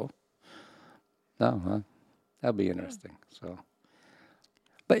brothers. So, no, that'll be interesting. So,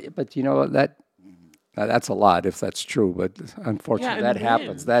 but you know that's a lot if that's true. But unfortunately, that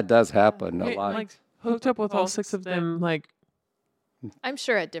happens. That does happen a lot. Like hooked up with all 6 of them, like. I'm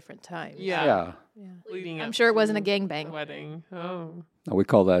sure at different times. Yeah. Leading I'm up sure it wasn't a to gangbang. the wedding. Oh. We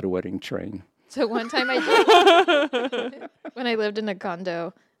call that a wedding train. So one time I did, when I lived in a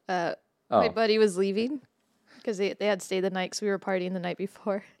condo, my buddy was leaving because they had stayed the night because we were partying the night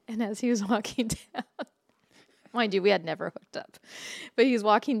before. And as he was walking down, mind you, we had never hooked up, but he was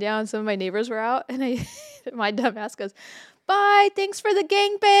walking down. Some of my neighbors were out, and my dumb ass goes, "Bye, thanks for the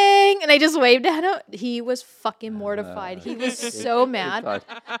gangbang." And I just waved at him. He was fucking mortified. He was so mad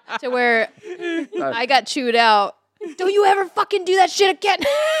to where I got chewed out. Don't you ever fucking do that shit again.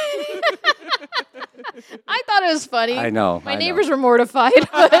 I thought it was funny. I know. My neighbors were mortified,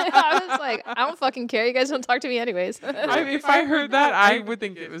 but I was like, I don't fucking care. You guys don't talk to me anyways. If I heard that, I would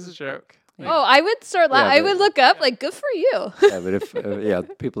think it was a joke. Oh, I would start laughing. I would look up like, good for you. Yeah, but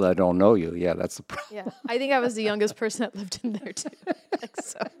if people that don't know you, that's the problem. Yeah, I think I was the youngest person that lived in there too. Like,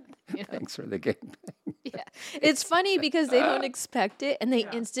 so, Thanks for the game. Yeah, it's funny because they don't expect it, and they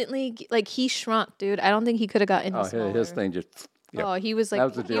instantly like he shrunk, dude. I don't think he could have gotten any smaller. His thing just. Yep. Oh, he was like that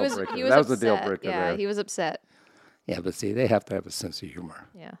was a deal breaker. He was that upset. was a deal breaker. Yeah, there. he was upset. Yeah, but see, they have to have a sense of humor.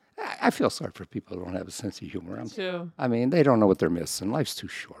 Yeah, I feel sorry for people who don't have a sense of humor. Too. I mean, they don't know what they're missing. Life's too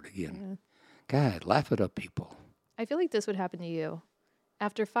short again. God, laugh it up, people. I feel like this would happen to you.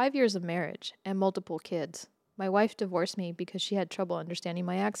 After 5 years of marriage and multiple kids, my wife divorced me because she had trouble understanding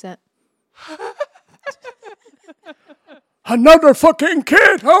my accent. Another fucking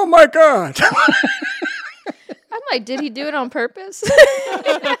kid! Oh my God! I'm like, did he do it on purpose?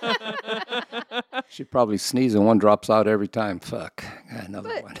 She probably sneezes and one drops out every time. Fuck.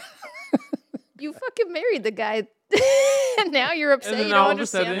 Another one. You fucking married the guy, and now you're upset. And then you don't all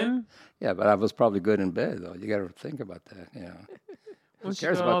understand of a sudden, him. Yeah, but I was probably good in bed, though. You got to think about that. Yeah. Who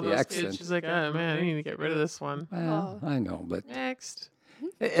cares about the accent? Kids, she's like, oh man, I need to get rid of this one. Well, I know, but Next.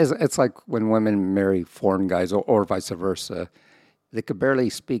 it's like when women marry foreign guys or vice versa. They could barely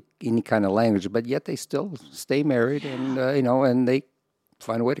speak any kind of language, but yet they still stay married and, and they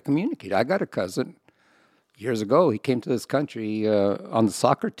find a way to communicate. I got a cousin years ago. He came to this country on the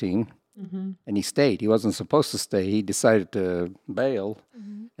soccer team, and he stayed. He wasn't supposed to stay. He decided to bail,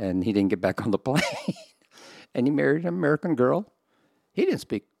 and he didn't get back on the plane. And he married an American girl. He didn't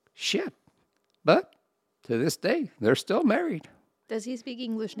speak shit, but to this day, they're still married. Does he speak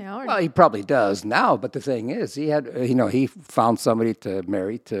English now? Or Well, he probably does now, but the thing is, he had, he found somebody to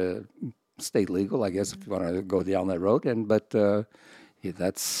marry to stay legal, I guess, if you want to go down that road. It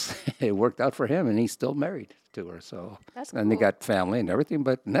worked out for him, and he's still married to her. So, That's and they cool. got family and everything.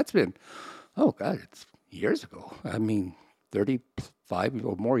 But that's been, oh God, it's years ago. I mean, 35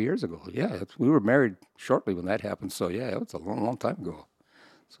 or more years ago. Yeah, we were married shortly when that happened. So yeah, it was a long, long time ago.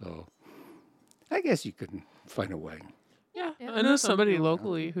 So, I guess you could find a way. Yeah, I know somebody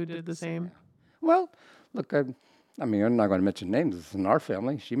locally who did the same. Well, look, I'm not going to mention names. It's in our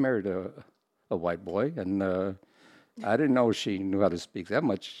family. She married a white boy, and I didn't know she knew how to speak that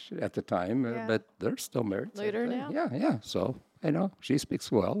much at the time, but they're still married. Later now? Yeah. So, she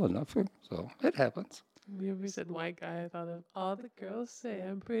speaks well enough, so it happens. We said white guy. I thought of all the girls say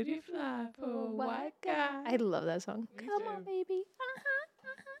I'm pretty fly for a white guy. I love that song. Me Come too. on, baby.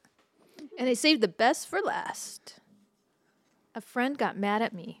 And I saved the best for last. A friend got mad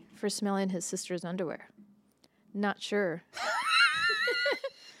at me for smelling his sister's underwear. Not sure.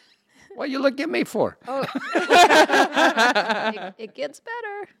 What you look at me for? Oh, it gets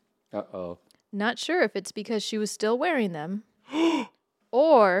better. Uh-oh. Not sure if it's because she was still wearing them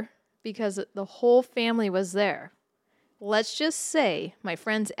or because the whole family was there. Let's just say my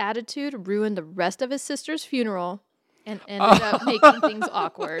friend's attitude ruined the rest of his sister's funeral and ended up making things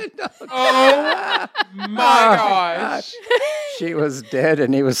awkward. Oh my gosh. She was dead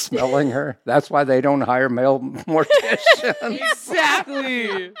and he was smelling her. That's why they don't hire male morticians.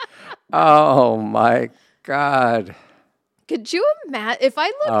 Exactly. Oh my God. Could you imagine if I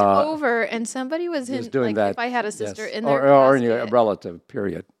looked over and somebody was in, doing that. if I had a sister Yes. in their or in a casket? relative,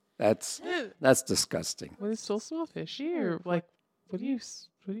 period. That's disgusting. Would it still smell fishy, or like what do you?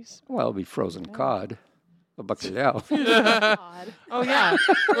 Well, it'd be frozen cod. A bacalhau. God. Oh yeah,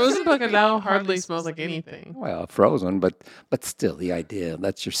 frozen bacalhau hardly smells like anything. Well, frozen, but still, the idea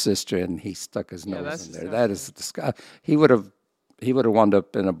that's your sister, and he stuck his Yeah, nose that's in there. disgusting. That is disgusting. He would have wound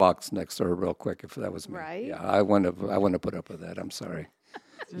up in a box next to her real quick if that was me. Right? Yeah, I wouldn't have put up with that. I'm sorry.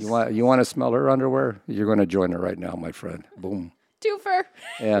 You want to smell her underwear? You're going to join her right now, my friend. Boom. Twofer.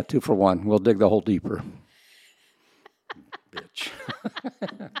 Yeah, 2 for 1. We'll dig the hole deeper. Bitch.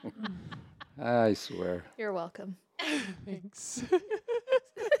 I swear. You're welcome. Thanks.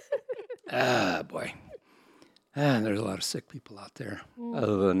 Ah, boy. And there's a lot of sick people out there,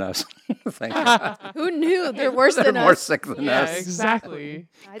 other than us. Thank God. Who knew they're worse They're than more us? sick than Yeah, us. exactly.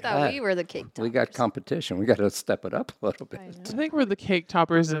 I thought we were the cake We toppers. got competition. We got to step it up a little bit. I know. I think we're the cake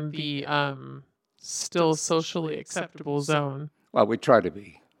toppers in the still socially acceptable zone. Well, we try to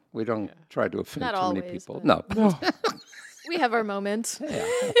be. We don't try to offend Not too many always, people. but- No. No, We have our moments. Yeah.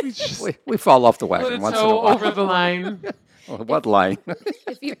 we just We fall off the put wagon it once in a so while. over the line. Well, what line?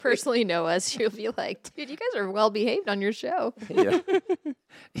 If you personally know us, you'll be like, dude, you guys are well behaved on your show. Yeah.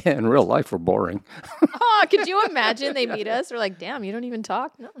 Yeah, in real life, we're boring. Oh, could you imagine they meet us? We're like, damn, you don't even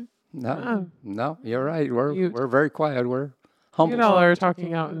talk? No. No, you're right. We're You- very quiet. We're You humble. all are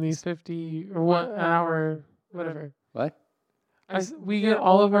talking out in these 50 or an hour, whatever. What? We get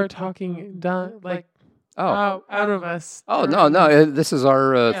all of our talking done, like Oh. out of us. Oh, no. This is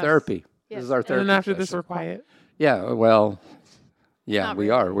our Yes. therapy. Yes. This is our And therapy. then after this, session. we're quiet. Yeah, well, yeah, Not we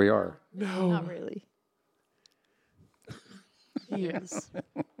really. are. We are. No, Not really. he is.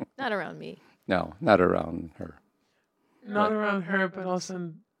 Not around me. No, not around her. Not around her, but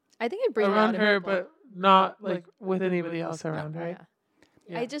also I think I bring it out around in her, people. but not like with anybody else around, right?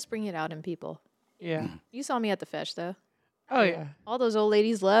 Yeah. I just bring it out in people. Yeah. You saw me at the fesh, though. Oh, yeah. All those old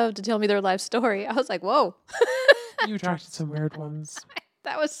ladies love to tell me their life story. I was like, whoa. You attracted some weird ones.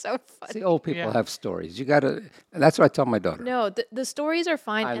 That was so funny. See, old people Yeah. have stories. You got to, and that's what I tell my daughter. No, the stories are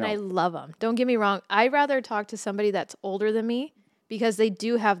fine, I and I know. love them. Don't get me wrong. I'd rather talk to somebody that's older than me because they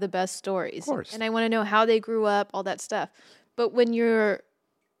do have the best stories. Of course. And I want to know how they grew up, all that stuff. But when you're,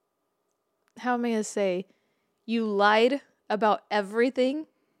 how am I going to say, you lied about everything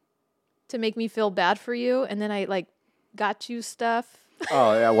to make me feel bad for you, and then I like got you stuff.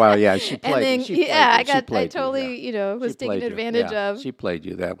 Oh, yeah, well, yeah, she played. And then, you. She played yeah, you. She I played you, totally, yeah. you know, was She taking played you. advantage Yeah, of. She played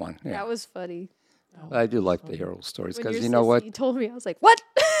you that one. Yeah. That was funny. I do like the hero stories When because your you know what? sissy told me, I was like, what?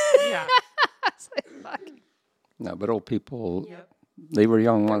 Yeah. I was like, fuck. No, but old people, they were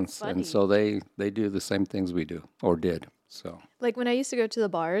young once, funny. and so they do the same things we do or did. So Like when I used to go to the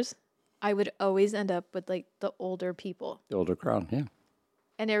bars, I would always end up with like the older people. the older crowd, yeah.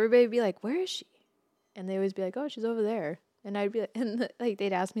 And everybody would be like, where is she? And they always be like, oh, she's over there. And I'd be like, and like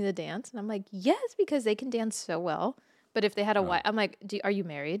they'd ask me to dance. And I'm like, yes, because they can dance so well. But if they had a wife, I'm like, are you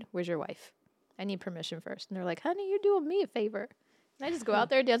married? Where's your wife? I need permission first. And they're like, honey, you're doing me a favor. And I just go out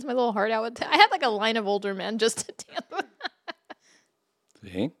there, dance my little heart out with I had like a line of older men just to dance with.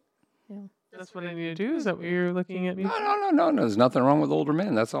 See? That's what I need to do. Is that what you're looking at me? No. There's nothing wrong with older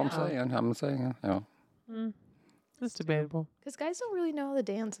men. That's all I'm saying. I'm saying, you know. It's debatable. Because guys don't really know how to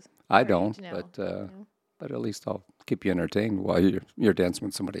dance. I our don't, age now, but at least I'll keep you entertained while you're dancing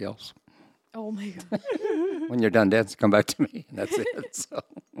with somebody else. Oh my God. When you're done dancing, come back to me, and that's it. So.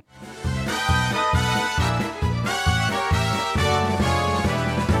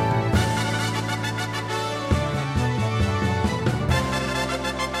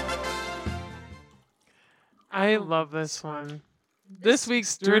 I love this one. This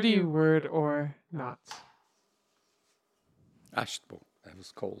week's dirty word or not. Gosh, that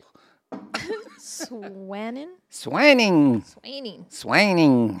was cold. Swanning? Swanning.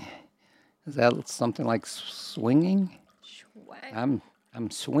 Swaining. Is that something like swinging? Schwang.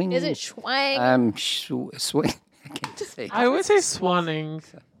 I'm swinging. Is it schwang? I'm swing. I can't say. I would say swanning.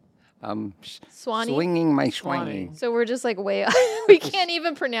 I'm Swanning? swinging my Swanning. swinging. So we're just like way we can't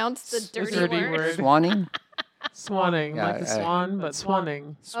even pronounce the dirty, dirty word. word. Swanning. Swanning, Yeah, like a swan, but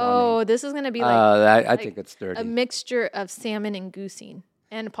swanning. Oh, this is going to be like I think it's dirty. a mixture of salmon and goosing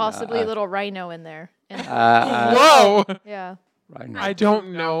and possibly a little rhino in there. And Whoa! yeah. Right now. I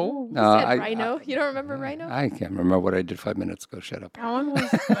don't know. No, Said rhino. You don't remember rhino? I can't remember what I did 5 minutes ago. Shut up. That one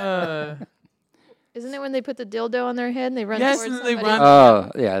was. Isn't it when they put the dildo on their head and they run Yes, towards and they somebody? run.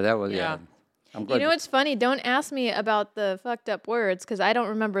 Oh, yeah, that was, yeah. Yeah. I'm You glad know what's funny? Don't ask me about the fucked up words because I don't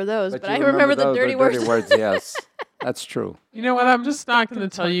remember those, but you I remember the those, dirty words. Dirty words, yes. That's true. You know what? I'm just not going to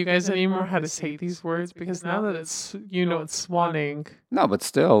tell you guys anymore how to say these words because now that it's it's swanning. No, but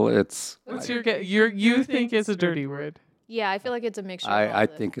still, it's. What's you think it's a dirty word? Yeah, I feel like it's a mixture. of all I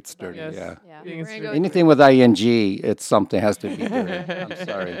the think it's dirty. Yes. Yeah. Yeah, Being we're gonna dirty. go Anything with ing, it's something has to be dirty. I'm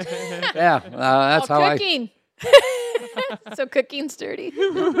sorry. Yeah, that's how cooking. So cooking's dirty.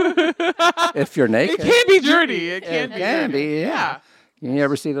 If you're It naked, can be dirty. It it can can be. be. Yeah. Yeah. You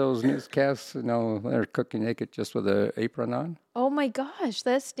ever see those newscasts? They're cooking naked just with an apron on. Oh my gosh,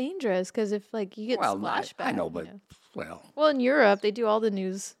 that's dangerous because if like you get splashback. I know, but well, Well, in Europe, they do all the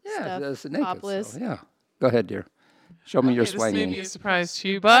news yeah, stuff. it's naked. Topless. So, yeah. Go ahead, dear. Show me your Okay, this may be swinging. a surprise to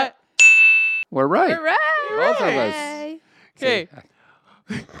you, but We're right. Hooray! Both of us. Hooray. okay.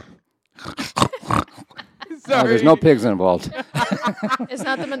 Oh, Sorry. there's no pigs involved. It's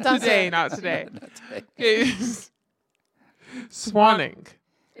not the Matanza. Today, not today. Okay. Swanning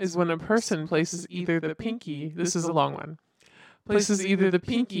is when a person places either the pinky, this is a long one, places either the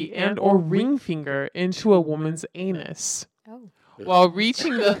pinky and or ring finger into a woman's anus Oh. while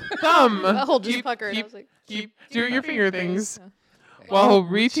reaching the thumb. My whole just puckered. I keep, was like, keep doing your finger things. Yeah. While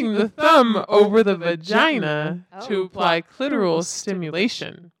reaching the thumb over the vagina to Oh. apply clitoral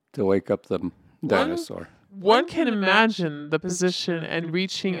stimulation. To wake up the dinosaur. One can imagine the position and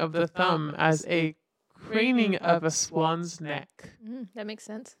reaching of the thumb as a craning of a swan's neck. That makes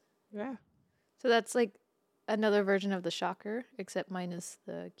sense. Yeah. So that's like another version of the shocker, except minus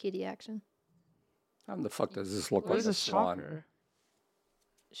the kitty action. How the fuck does this look What like is a a swan? shocker?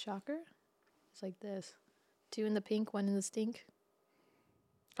 Shocker? It's like this. 2 in the pink, 1 in the stink.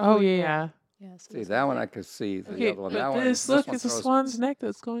 Oh, yeah. Yeah. So See, it's that like one I could see. The Okay, other one, but that one. this, look, one it's a throws- swan's neck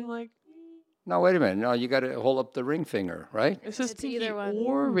that's going like... No, wait a minute. No, you got to hold up the ring finger, right? It says It's pinky either one.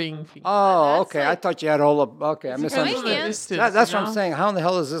 or ring finger. Oh, that's okay. I like- thought you had to hold up. Okay, I It depends misunderstood. on the hand. distance, That's you what I'm know? saying. How in the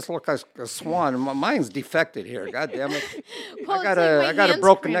hell does this look like a swan? Mine's defected here. God damn it! Well, I got it's like my I got a hand's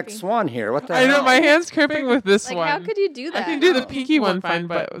broken neck cramping. swan here. What the I hell? know, my hand's cramping with this Like, one. how could you do that? I can do the pinky one fine,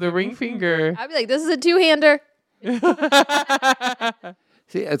 but the ring finger... I'd be like, this is a 2-hander.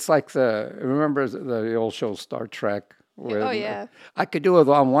 See, it's like remember the old show Star Trek? Where Oh, yeah. I could do it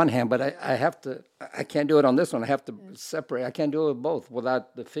on one hand, but I have to. I can't do it on this one. I have to separate. I can't do it both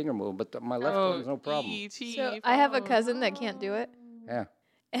without the finger move. But my left one is no problem. E.T. So I have a cousin that can't do it. Yeah.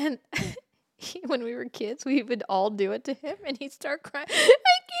 And when we were kids, we would all do it to him, and he'd start crying. I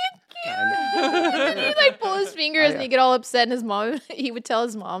can't. And he'd like pull his fingers, and he'd get all upset. And his mom, he would tell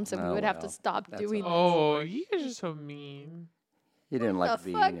his mom, so we Oh, would have to well, stop that's doing. Oh, you guys are so mean. He didn't What like the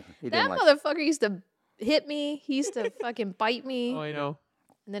being. fuck? He That didn't like. motherfucker used to hit me. He used to fucking bite me, Oh, I know.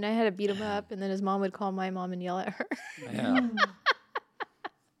 and then I had to beat him up. And then his mom would call my mom and yell at her. Yeah.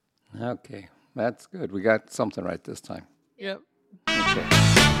 Okay, that's good. We got something right this time. Yep. Okay.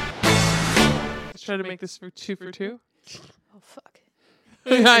 Let's try to make this for 2 for 2. Oh fuck.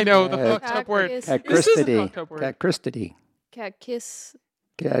 I know, the Yeah. fucked up word. Cactus- Cat This is a Christity. fucked up word. Cat Christity. Cat kiss.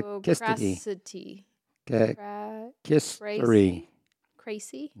 Cat Kistity. Cracity. Cat Cra- Kistery.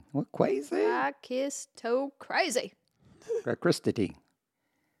 Crazy. What crazy? Cat kiss toe crazy. Cat Christity.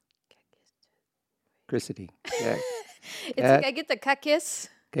 Christity. Cat It's like I get the cat kiss.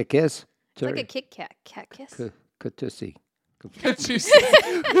 Kiss. It's like a Kit Kat. Cat kiss. Katusi.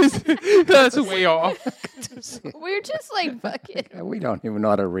 That's way off. We're just like fucking. We don't even know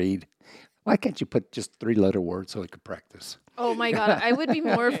how to read. Why can't you put just 3-letter words so we could practice? Oh my god, I would be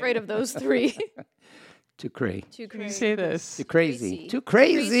more afraid of those 3. Too crazy. Too Can you crazy. say this? Too crazy. Crazy. Too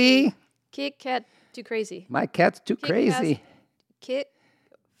crazy. Kit Kat. Too crazy. My cat's too Kit crazy. Kit.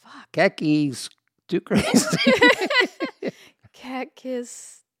 Khakis too crazy. Cat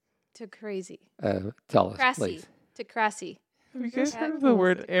kiss. Too crazy. Tell us, Crassy. please. To crassy. Have you guys Cat heard of the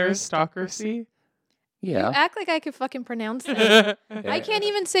word kiss. aristocracy? Yeah. Act like I could fucking pronounce that. I can't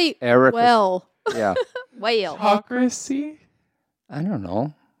even say Eric. well. Yeah. Whale. Autocracy? I don't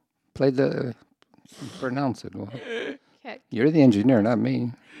know. Pronounce it. Well, Cat. you're the engineer, not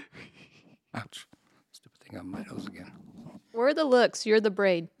me. Ouch. Stupid thing on my nose again. We're the looks. You're the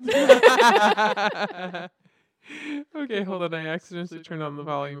braid. Okay, hold on. I accidentally turned on the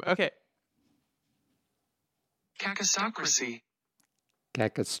volume. Okay. Cacistocracy.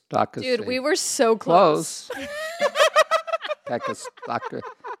 Kakistocracy. Dude, we were so close. close.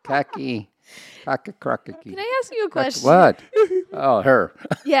 Khaki. Kakakrakaki. Can I ask you a question? What? Oh, her.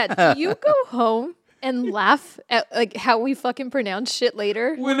 Yeah, do you go home and laugh at like how we fucking pronounce shit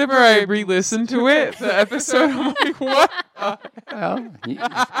later? Whenever I re-listen to it, the episode, I'm like, what? Well,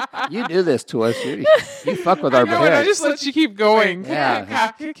 you do this to us. You fuck with our No, and I heads. just let you keep going.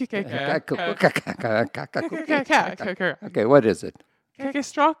 Yeah. Okay, what is it?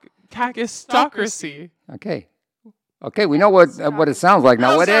 Cacistocracy. Okay. Okay, we know what it sounds like.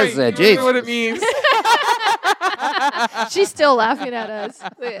 Now, Oh, what sorry, is it? you know what it Jesus. means. She's still laughing at us.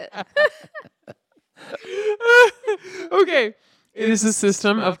 Okay. It is a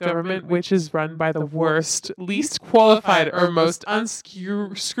system of government which is run by the worst, least qualified, or most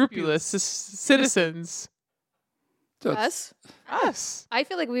unscrupulous citizens. So it's- Us? Us. I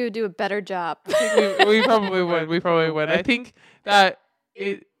feel like we would do a better job. We probably would. We probably would. I think that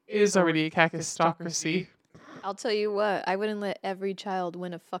it is already a kakistocracy. I'll tell you what, I wouldn't let every child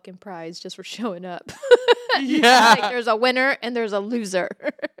win a fucking prize just for showing up. Yeah. Like there's a winner and there's a loser.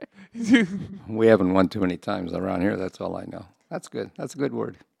 we haven't won too many times around here. That's all I know. That's good. That's a good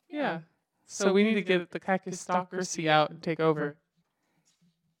word. Yeah. So we need to get the kakistocracy out and take over.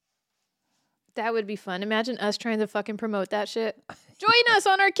 That would be fun. Imagine us trying to fucking promote that shit. Join us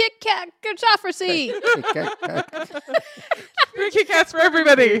on our Kit Kat catastrophe. Free Kit Kats for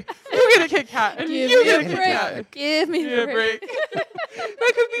everybody. You get a Kit Kat. And Give you me get a a Kit break. Kat. Give me Give me a a break. break.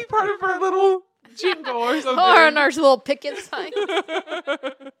 That could be part of our little jingle or something. Or on our little picket sign.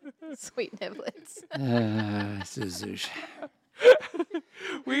 Sweet niblets. Scissors.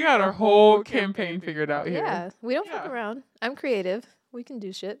 We got our whole campaign figured out here. Yeah, we don't fuck Yeah. around. I'm creative. We can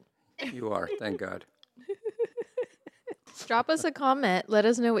do shit. You are. Thank God. Drop us a comment. Let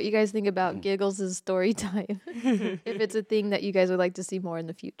us know what you guys think about Giggles' story time. If it's a thing that you guys would like to see more in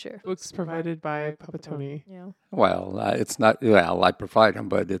the future. Books provided by Papa Tony. Yeah. Well, it's not. Well, I provide them,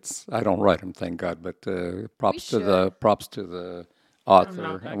 but I don't write them. Thank God. But props to the author.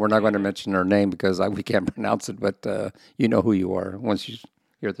 not that And we're not going to creative. mention her name because we can't pronounce it. But you know who you are once you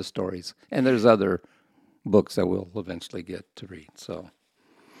hear the stories. And there's other books that we'll eventually get to read. So,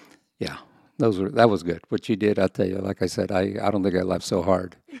 yeah. That was good. What you did, I'll tell you, like I said, I don't think I laughed so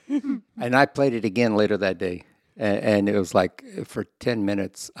hard. And I played it again later that day. And it was like for 10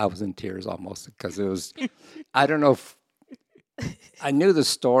 minutes, I was in tears almost because it was, I don't know if I knew the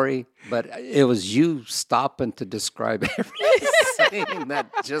story, but it was you stopping to describe everything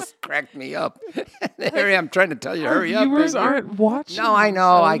that just cracked me up. Harry, I'm trying to tell you, hurry up. Viewers and you're- aren't watching. No, I know.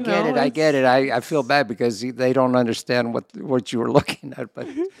 so, I you get know, it. I get it's- it. I feel bad because they don't understand what you were looking at, but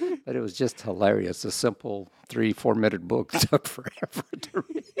it was just hilarious. A simple 3-4 minute book took forever to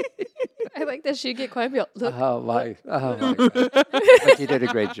read. I like that she get quiet and be like, look. Oh my God. But you did a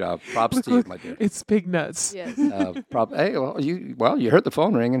great job. Props to you, my dear. It's big nuts. Yes. Hey, you heard the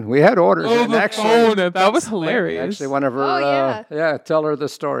phone ringing. We had orders. Oh, and the actually, phone. That was hilarious. Actually, one of her. Oh, yeah. Tell her the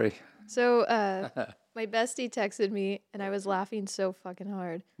story. So my bestie texted me and I was laughing so fucking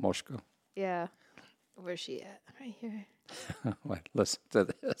hard. Moshko. Yeah. Where's she at? Right here. Wait, listen to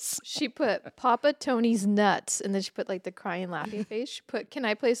this. She put Papa Tony's nuts, and then she put like the crying laughing face. She put, "Can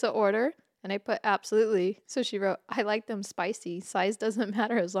I place an order?" And I put, "Absolutely." So she wrote, "I like them spicy. Size doesn't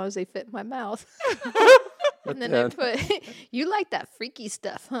matter as long as they fit in my mouth." And then I put, "You like that freaky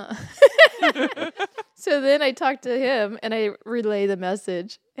stuff, huh?" So then I talked to him and I relayed the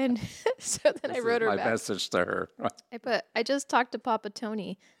message. And so then I This wrote is her my back. message to her. I put, "I just talked to Papa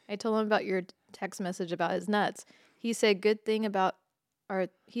Tony. I told him about your text message about his nuts. He said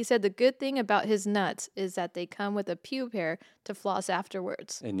he said the good thing about his nuts is that they come with a pube hair to floss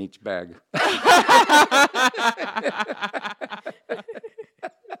afterwards." In each bag.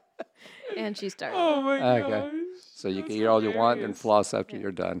 And she started. Oh my Okay. gosh. So you That's can eat all you want and hilarious. floss after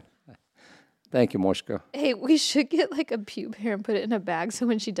you're done. Thank you, Moshko. Hey, we should get like a pube hair and put it in a bag so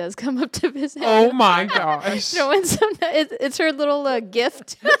when she does come up to visit. Oh my gosh. No, and it's her little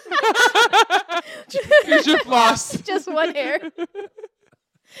gift. Here's your floss. Just one hair.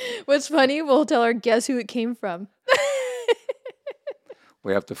 What's funny, we'll tell her, guess who it came from.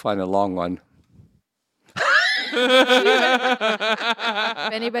 We have to find a long one.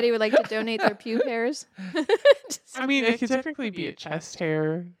 If anybody would like to donate their pube hairs. I mean, it could technically be a chest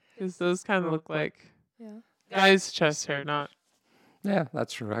hair because those kind of look like Yeah. guys' chest hair, not. Yeah,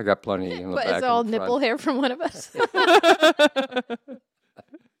 that's true. I got plenty in the But back. it's all and the nipple front. hair from one of us. That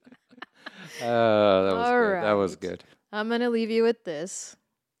was All good. That was right. good. I'm going to leave you with this.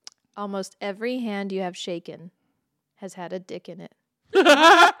 Almost every hand you have shaken has had a dick in it.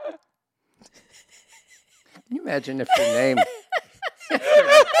 Can you imagine if your name?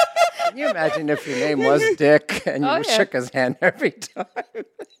 Can you imagine if your name was Dick and you Oh, yeah. shook his hand every time?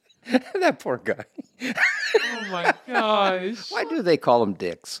 That poor guy. Oh my gosh. Why do they call him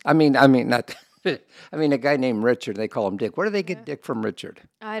Dicks? I mean, not. I mean, a guy named Richard, they call him Dick. Where do they get Dick from Richard?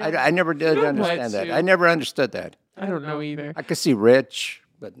 I never did know what, understand that. Sue? I never understood that. I don't know either. I could see Rich,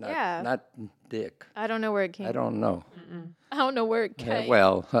 but not, Yeah. not Dick. I don't know where it came I don't know. I don't know where it came.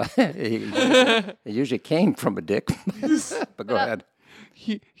 Well, it usually came from a dick. But go ahead.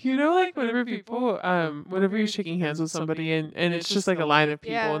 You know, like whenever people, whenever you're shaking hands with somebody and it's just like a line of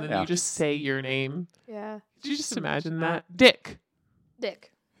people Yeah. and then Yeah. you just say your name. Yeah. Could you just imagine that? Dick.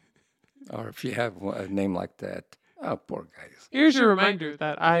 Dick. Or if you have a name like that, oh, poor guys. Here's your reminder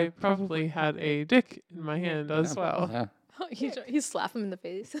that I probably had a dick in my hand as well. Yeah. You slap him in the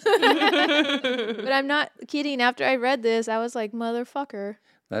face. But I'm not kidding. After I read this, I was like, motherfucker.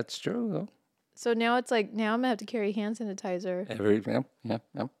 That's true, though. So now it's like, now I'm going to have to carry hand sanitizer. Yeah.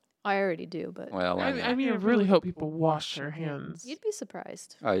 I already do, but Well, I mean, I really hope people wash their hands. you'd be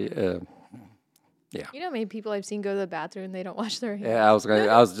surprised. yeah. You know how many people I've seen go to the bathroom and they don't wash their hands? Yeah, I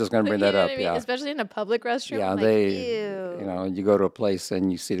was just gonna bring You that know up. what I mean? Yeah, Especially in a public restroom. yeah. I'm like, ew. You know, you go to a place and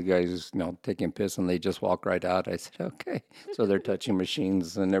you see the guys, taking piss, and they just walk right out. I said, okay. So they're touching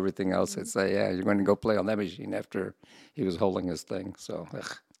machines and everything else. I'd say, yeah, you're going to go play on that machine after he was holding his thing. So,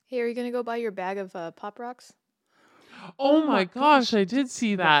 Hey, are you going to go buy your bag of Pop Rocks? Oh my gosh, I did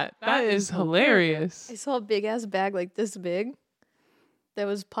see that. That is hilarious. I saw a big ass bag like this big that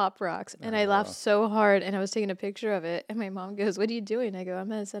was Pop Rocks. And I laughed so hard and I was taking a picture of it. And my mom goes, what are you doing? I go, I'm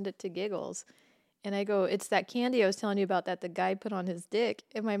going to send it to Giggles. And I go, it's that candy I was telling you about that the guy put on his dick.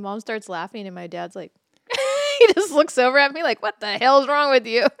 And my mom starts laughing and my dad's like, he just looks over at me like, what the hell's wrong with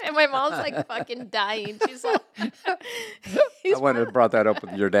you? And my mom's like fucking dying. She's like, I wouldn't have brought that up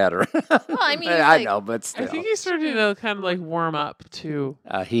with your dad. Or well, I mean, I know, but still. I think he's starting to kind of like warm up too.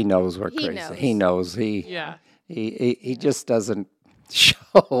 He knows we're He crazy. knows. He knows. Yeah. He just doesn't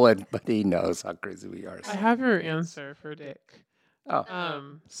show it, but he knows how crazy we are. I have your answer for Dick. Oh.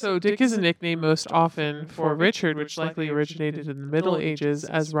 So Dick is a nickname most often for Richard, which likely originated in the Middle Ages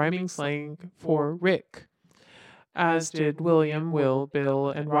as rhyming slang for Rick, as did William, Will, Bill,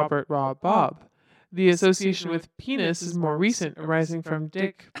 and Robert, Rob, Bob. The association with penis is more recent, arising from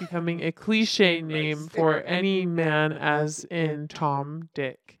Dick becoming a cliche name for any man, as in Tom,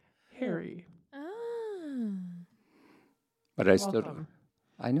 Dick, Harry. But I still, Welcome.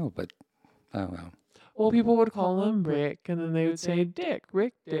 I know, but oh well. Well, people would call him Rick, and then they would say Dick,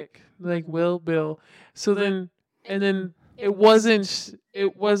 Rick, Dick, like Will, Bill. So then, and then it wasn't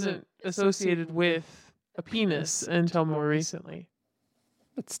associated with a penis until more recently.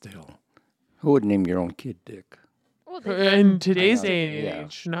 But still, who would name your own kid Dick? well, In today's day and Yeah.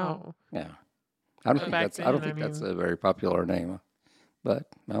 age, no. Yeah, I don't But think back that's. I don't then, think I that's mean- a very popular name. But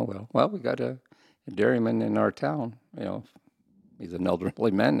oh well. Well, we got a dairyman in our town. He's an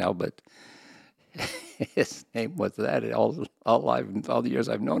elderly man now, but his name was that all the years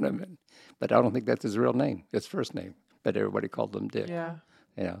I've known him. But I don't think that's his real name. His first name. But everybody called him Dick. Yeah.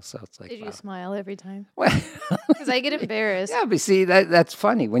 So it's like. did you wow. smile every time? Well, Because I get embarrassed. yeah, but see that's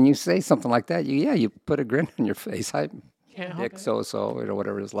funny when you say something like that. You put a grin on your face. Can't help Dick it. so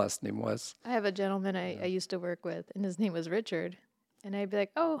whatever his last name was. I have a gentleman I used to work with, and his name was Richard. And I'd be like,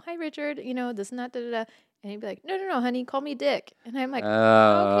 oh, hi, Richard. This and that, da-da-da. And he'd be like, no, honey, call me Dick. And I'm like,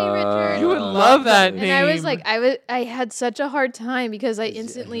 okay, Richard. You would love that name. And I was like, I had such a hard time because I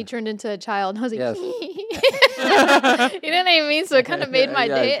instantly turned into a child. And I was like, Yes. you know what I mean? So it kind of made my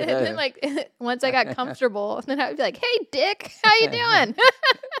Yeah, day. yeah. And then like once I got comfortable, then I would be like, hey, Dick, how you doing?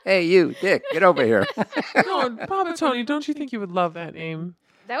 Hey, you, Dick, get over here. No, Papa Tony, don't you think you would love that name?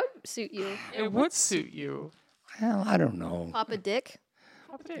 That would suit you. It would suit you. Well, I don't know. Papa Dick.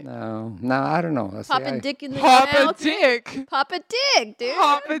 Papa Dick. No, I don't know. See, Papa Dick in the Papa mouth. Dick. Papa Dick, dude.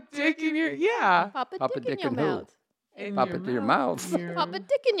 Papa Dick in your, yeah. Papa, Papa Dick in Dick your and who? mouth. In Pop it to your mouth. Papa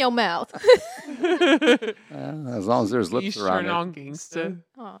Dick in your mouth. As long as there's lips Eastern around on it. gangsta.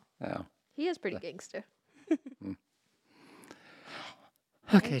 Oh, Yeah. he is pretty gangster.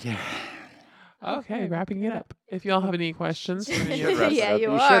 Okay, dear. Okay, wrapping it up. If y'all have any questions for me, Should wrap it Yeah, up.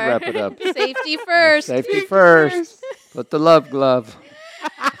 you We are. should wrap it up. Safety first. Safety first. Put the love glove.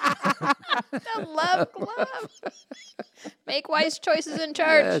 The love glove. Make wise choices in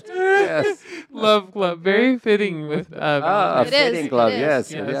church. Yes. Love Club, very fitting with A Valentine's. It is, fitting it glove. is.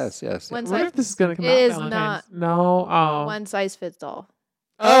 Yes, Yes. yes, yes. One I wonder size, if this is going to come It out is Valentine's. No. Oh. one size fits all.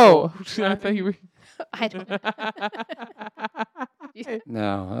 Oh. I thought you were. I don't.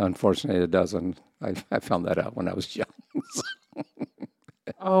 No, unfortunately, it doesn't. I found that out when I was young.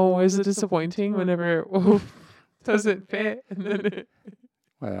 Oh, is it disappointing whenever it doesn't fit? And then it...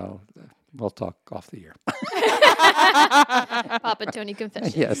 Well, we'll talk off the air. Papa Tony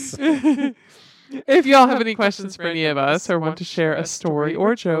confession. Yes. If y'all have any questions for any of us or want to share a story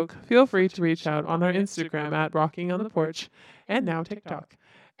or joke, feel free to reach out on our Instagram at Rocking on the Porch and now TikTok.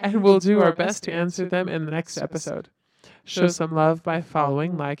 And we'll do our best to answer them in the next episode. Show some love by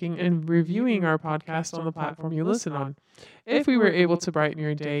following, liking, and reviewing our podcast on the platform you listen on. If we were able to brighten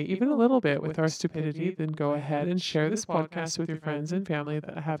your day even a little bit with our stupidity, then go ahead and share this podcast with your friends and family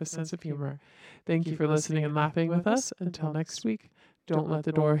that have a sense of humor. Thank you for listening and laughing with us. Until next week, don't let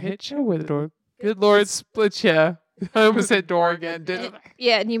the door hit you where the door, good Lord, split you. I almost said door again, didn't I?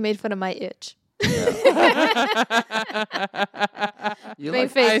 Yeah, and you made fun of my itch. You Big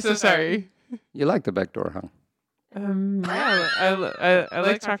like, face. I'm so sorry. you like the back door, huh? Yeah, I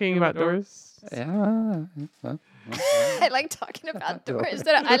like talking about doors. Yeah. Well, I like talking about doors.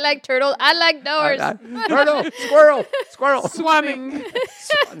 I like turtles. I like doors. turtle, squirrel. Swanning.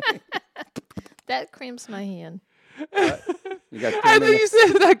 That cramps my hand. You got I cream in thought you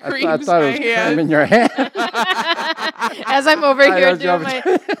said that I creams thought my it was cream hand. in your hand. As I'm over I here was doing my...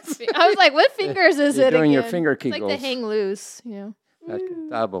 I was like, what fingers is You're it doing again? your finger It's like the kegels. hang loose, you know.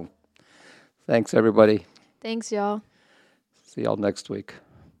 Double. Thanks, everybody. Thanks, y'all. See y'all next week.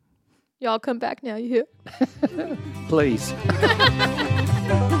 Y'all come back now, you hear? Please.